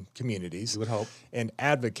weight in communities. You would hope. And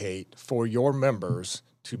advocate for your members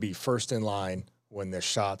to be first in line when the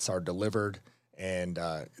shots are delivered and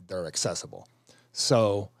they're accessible.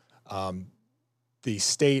 So the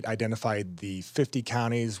state identified the 50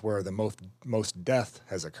 counties where the most death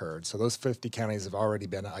has occurred. So those 50 counties have already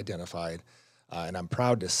been identified. And I'm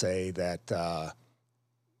proud to say that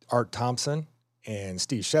Art Thompson and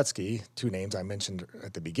Steve Shetsky, two names I mentioned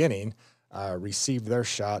at the beginning, received their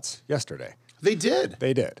shots yesterday. They did.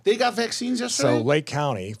 They did. They got vaccines yesterday? So Lake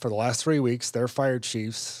County, for the last 3 weeks, their fire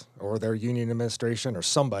chiefs or their union administration or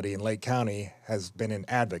somebody in Lake County has been an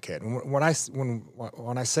advocate. And when I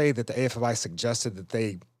say that the AFFI suggested that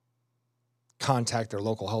they contact their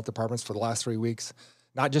local health departments for the last 3 weeks,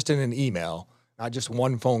 not just in an email, not just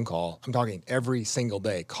one phone call, I'm talking every single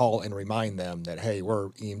day, call and remind them that, hey, we're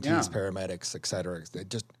EMTs, paramedics, et cetera.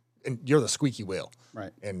 And you're the squeaky wheel.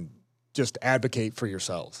 Right. And just advocate for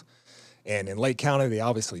yourselves. And in Lake County, they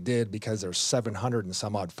obviously did, because there's 700 and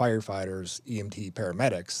some odd firefighters, EMT,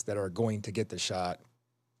 paramedics that are going to get the shot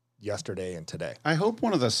yesterday and today. I hope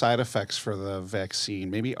one of the side effects for the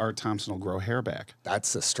vaccine, maybe Art Thompson will grow hair back.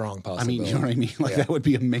 That's a strong possibility. I mean, you know what I mean? Like, that would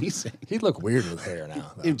be amazing. He'd look weird with hair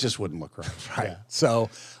now, though. It just wouldn't look right. Right. Yeah.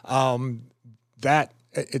 So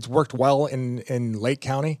it's worked well in Lake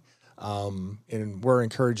County. And we're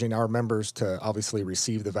encouraging our members to obviously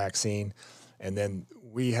receive the vaccine. And then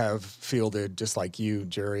we have fielded, just like you,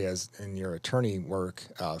 Jerry, as in your attorney work,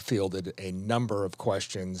 fielded a number of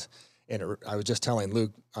questions. And I was just telling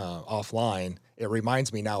Luke offline, it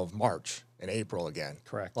reminds me now of March and April again.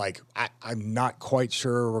 Correct. Like, I'm not quite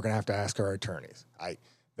sure. We're going to have to ask our attorneys.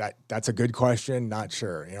 That's a good question. Not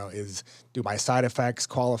sure. Do my side effects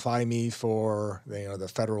qualify me for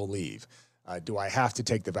the federal leave? Do I have to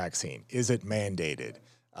take the vaccine? Is it mandated?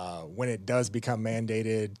 When it does become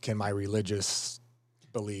mandated, can my religious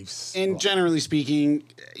beliefs? And generally speaking,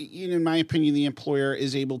 in my opinion, the employer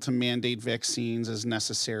is able to mandate vaccines as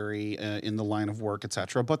necessary in the line of work, et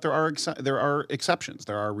cetera. But there are exceptions.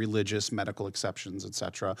 There are religious, medical exceptions, et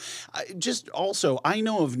cetera. I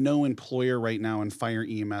know of no employer right now in fire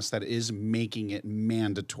EMS that is making it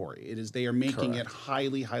mandatory. They are making it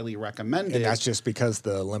highly, highly recommended. And that's just because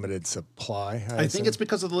the limited supply. I think it's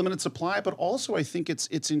because of the limited supply, but also I think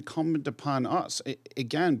it's incumbent upon us.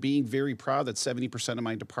 Again, being very proud that 70% of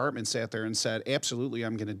my department sat there and said, absolutely,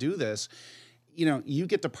 I'm going to do this. You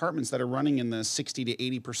get departments that are running in the 60 to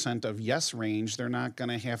 80% of yes range, they're not going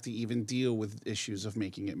to have to even deal with issues of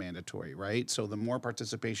making it mandatory, right? So the more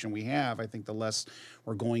participation we have, I think the less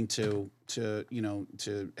we're going to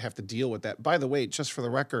have to deal with that. By the way, just for the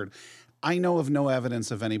record, I know of no evidence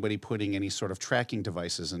of anybody putting any sort of tracking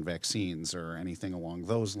devices in vaccines or anything along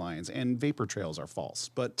those lines, and vapor trails are false.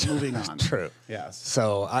 But moving on. True. Yes.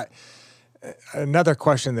 So another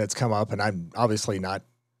question that's come up, and I'm obviously not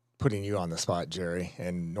putting you on the spot, Jerry,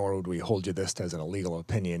 and nor would we hold you this as an illegal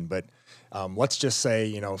opinion, but let's just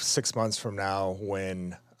say, 6 months from now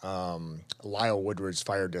when Lyle Woodridge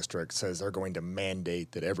Fire District says they're going to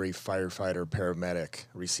mandate that every firefighter, paramedic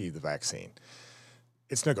receive the vaccine.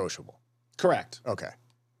 It's negotiable. Correct. Okay.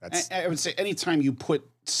 I would say anytime you put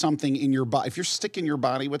something in your body, if you're sticking your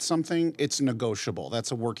body with something, it's negotiable.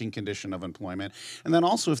 That's a working condition of employment. And then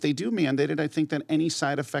also, if they do mandate it, I think that any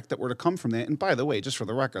side effect that were to come from that, and by the way, just for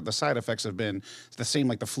the record, the side effects have been the same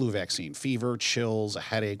like the flu vaccine, fever, chills, a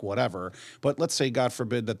headache, whatever. But let's say, God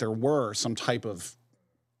forbid, that there were some type of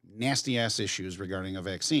nasty ass issues regarding a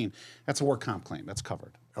vaccine. That's a work comp claim. That's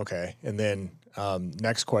covered. Okay. And then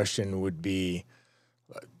next question would be,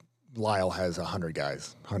 Lyle has 100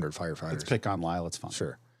 guys, 100 firefighters. Let's pick on Lyle. It's fun.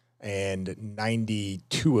 Sure. And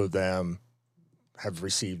 92 of them have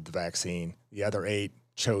received the vaccine. The other 8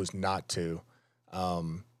 chose not to.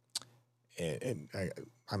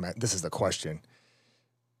 This is the question.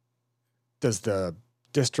 Does the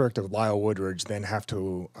district of Lyle Woodridge then have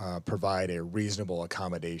to provide a reasonable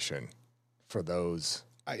accommodation for those?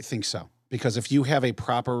 I think so. Because if you have a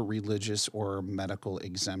proper religious or medical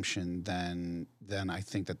exemption, then I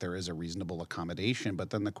think that there is a reasonable accommodation.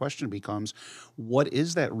 But then the question becomes, what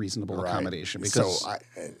is that reasonable accommodation? Because we're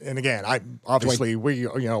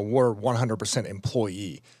 100%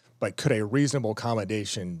 employee, but could a reasonable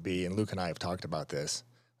accommodation be? And Luke and I have talked about this.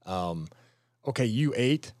 Okay, you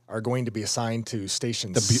 8 are going to be assigned to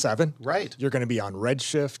Station 7. Right. You're going to be on red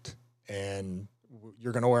shift, and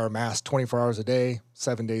you're going to wear a mask 24 hours a day,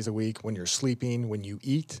 7 days a week. When you're sleeping, when you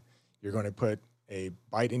eat, you're going to put a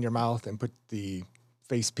bite in your mouth and put the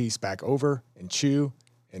face piece back over and chew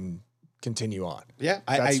and continue on. Yeah.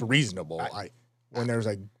 That's reasonable when there's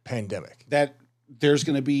a pandemic. That there's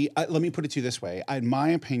going to be, let me put it to you this way. In my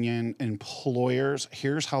opinion, employers,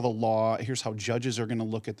 here's how judges are going to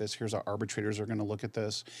look at this. Here's how arbitrators are going to look at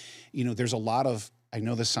this. There's a lot of, I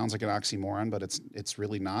know this sounds like an oxymoron, but it's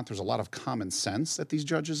really not. There's a lot of common sense that these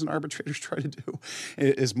judges and arbitrators try to do,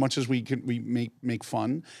 as much as we make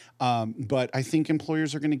fun. But I think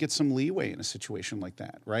employers are going to get some leeway in a situation like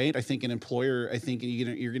that, right? I think you're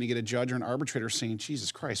going to get a judge or an arbitrator saying,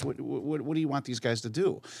 "Jesus Christ, what do you want these guys to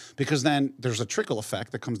do?" Because then there's a trickle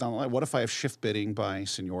effect that comes down the line. What if I have shift bidding by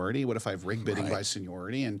seniority? What if I have rig bidding by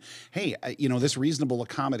seniority? And hey, this reasonable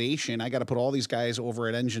accommodation, I got to put all these guys over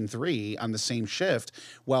at Engine 3 on the same shift.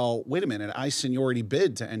 Well, wait a minute. I seniority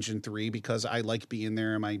bid to Engine 3 because I like being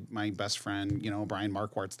there. My best friend, Brian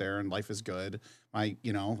Marquardt's there, and life is good. My,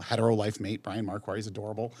 hetero life mate, Brian Marquardt, he's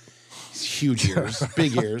adorable. He's huge ears,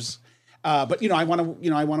 big ears. But I want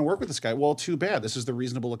to work with this guy. Well, too bad. This is the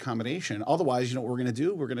reasonable accommodation. Otherwise, what we're going to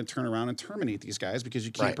do? We're going to turn around and terminate these guys because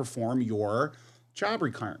you can't perform your job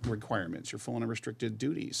requirements, your full and unrestricted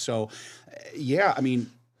duties. So,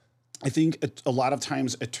 I think a lot of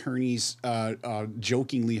times attorneys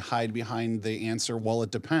jokingly hide behind the answer, well, it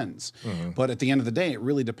depends. Mm-hmm. But at the end of the day, it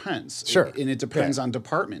really depends. Sure. And it depends on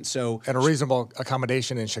department. So, and a reasonable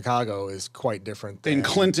accommodation in Chicago is quite different than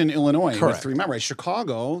Clinton, Illinois. Correct. With 3 members.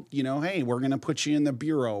 Chicago, hey, we're going to put you in the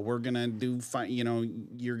bureau. We're going to do,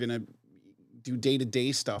 you're going to do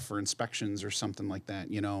day-to-day stuff for inspections or something like that.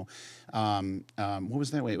 What was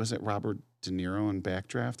that way? Was it Robert De Niro in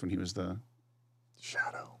Backdraft when he was the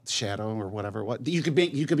Shadow or whatever. What you could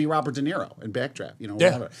be Robert De Niro in Backdraft,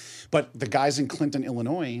 whatever. But the guys in Clinton,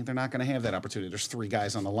 Illinois, they're not going to have that opportunity. There's 3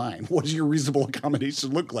 guys on the line. What does your reasonable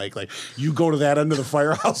accommodation look like? Like you go to that end of the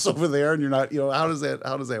firehouse over there, and you're not. How does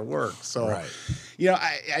that work? So, I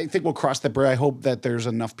think we'll cross that bridge. I hope that there's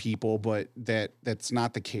enough people, but that's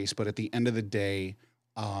not the case. But at the end of the day,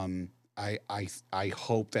 I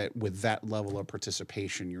hope that with that level of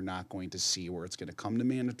participation, you're not going to see where it's going to come to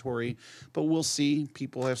mandatory, but we'll see.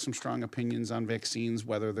 People have some strong opinions on vaccines,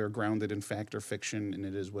 whether they're grounded in fact or fiction, and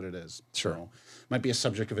it is what it is. Sure. So, might be a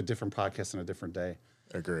subject of a different podcast on a different day.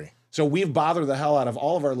 Agree. So we've bothered the hell out of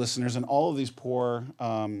all of our listeners and all of these poor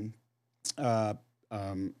podcast.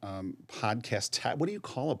 What do you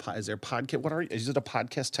call is there podcast? Is it a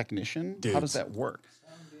podcast technician? Dudes. How does that work?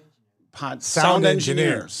 Sound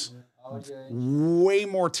engineers. Way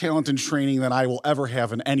more talent and training than I will ever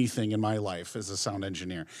have in anything in my life as a sound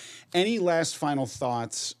engineer. Any last final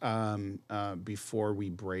thoughts before we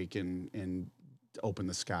break and open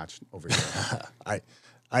the scotch over here?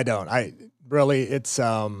 I don't. It's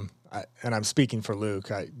and I'm speaking for Luke.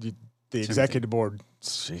 The executive board.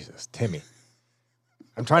 Jesus, Timmy.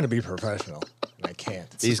 I'm trying to be professional, and I can't.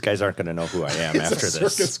 These guys aren't going to know who I am after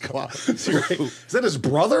this. Is that his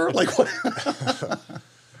brother? Like what?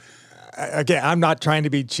 Again, I'm not trying to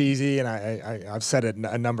be cheesy, and I've said it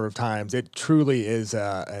a number of times. It truly is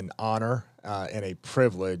an honor and a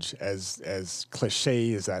privilege, as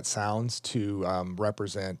cliche as that sounds, to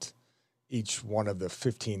represent each one of the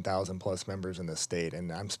 15,000 plus members in the state.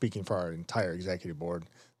 And I'm speaking for our entire executive board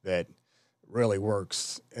that really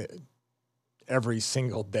works every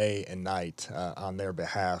single day and night on their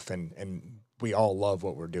behalf. And we all love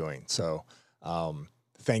what we're doing. So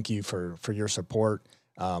thank you for your support.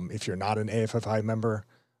 If you're not an AFFI member,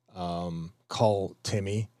 call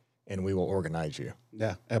Timmy and we will organize you.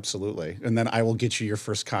 Yeah, absolutely. And then I will get you your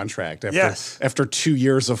first contract. After 2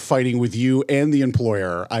 years of fighting with you and the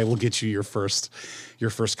employer, I will get you your first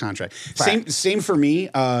contract. Same for me.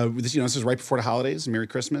 This is right before the holidays. Merry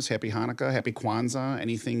Christmas, Happy Hanukkah, Happy Kwanzaa,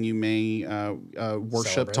 anything you may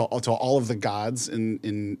worship to all of the gods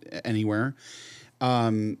in anywhere.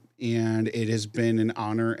 And it has been an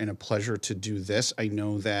honor and a pleasure to do this. I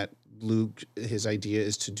know that Luke, his idea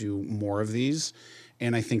is to do more of these.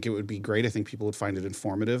 And I think it would be great. I think people would find it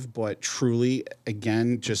informative. But truly,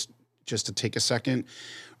 again, just to take a second,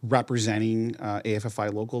 representing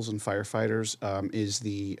AFFI locals and firefighters is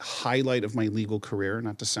the highlight of my legal career,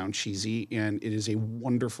 not to sound cheesy. And it is a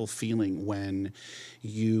wonderful feeling when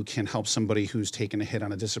you can help somebody who's taken a hit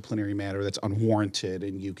on a disciplinary matter that's unwarranted,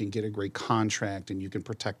 and you can get a great contract, and you can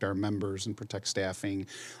protect our members and protect staffing.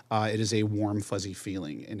 It is a warm, fuzzy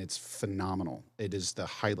feeling, and it's phenomenal. It is the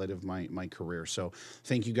highlight of my career. So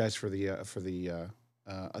thank you guys for the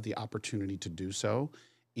opportunity to do so.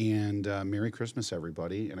 And Merry Christmas,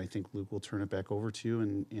 everybody. And I think, Luke, we'll turn it back over to you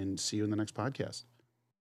and see you in the next podcast.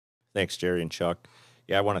 Thanks, Jerry and Chuck.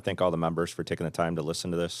 Yeah, I want to thank all the members for taking the time to listen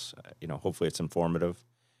to this. Hopefully it's informative,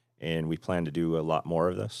 and we plan to do a lot more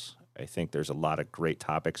of this. I think there's a lot of great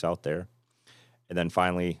topics out there. And then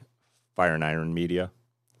finally, Fire and Iron Media.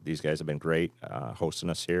 These guys have been great hosting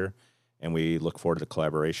us here, and we look forward to the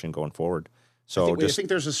collaboration going forward. So I think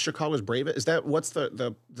there's a Chicago's Bravest. Is that what's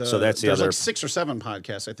the So that's the there's other, like 6 or 7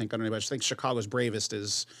 podcasts I think on anybody. I think Chicago's Bravest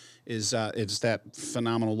is it's that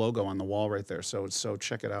phenomenal logo on the wall right there. So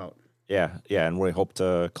check it out. Yeah, and we hope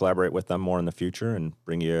to collaborate with them more in the future and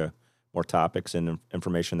bring you more topics and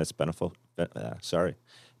information that's beneficial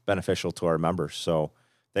to our members. So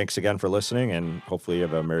thanks again for listening, and hopefully you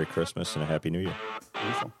have a Merry Christmas and a Happy New Year.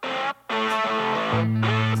 Beautiful.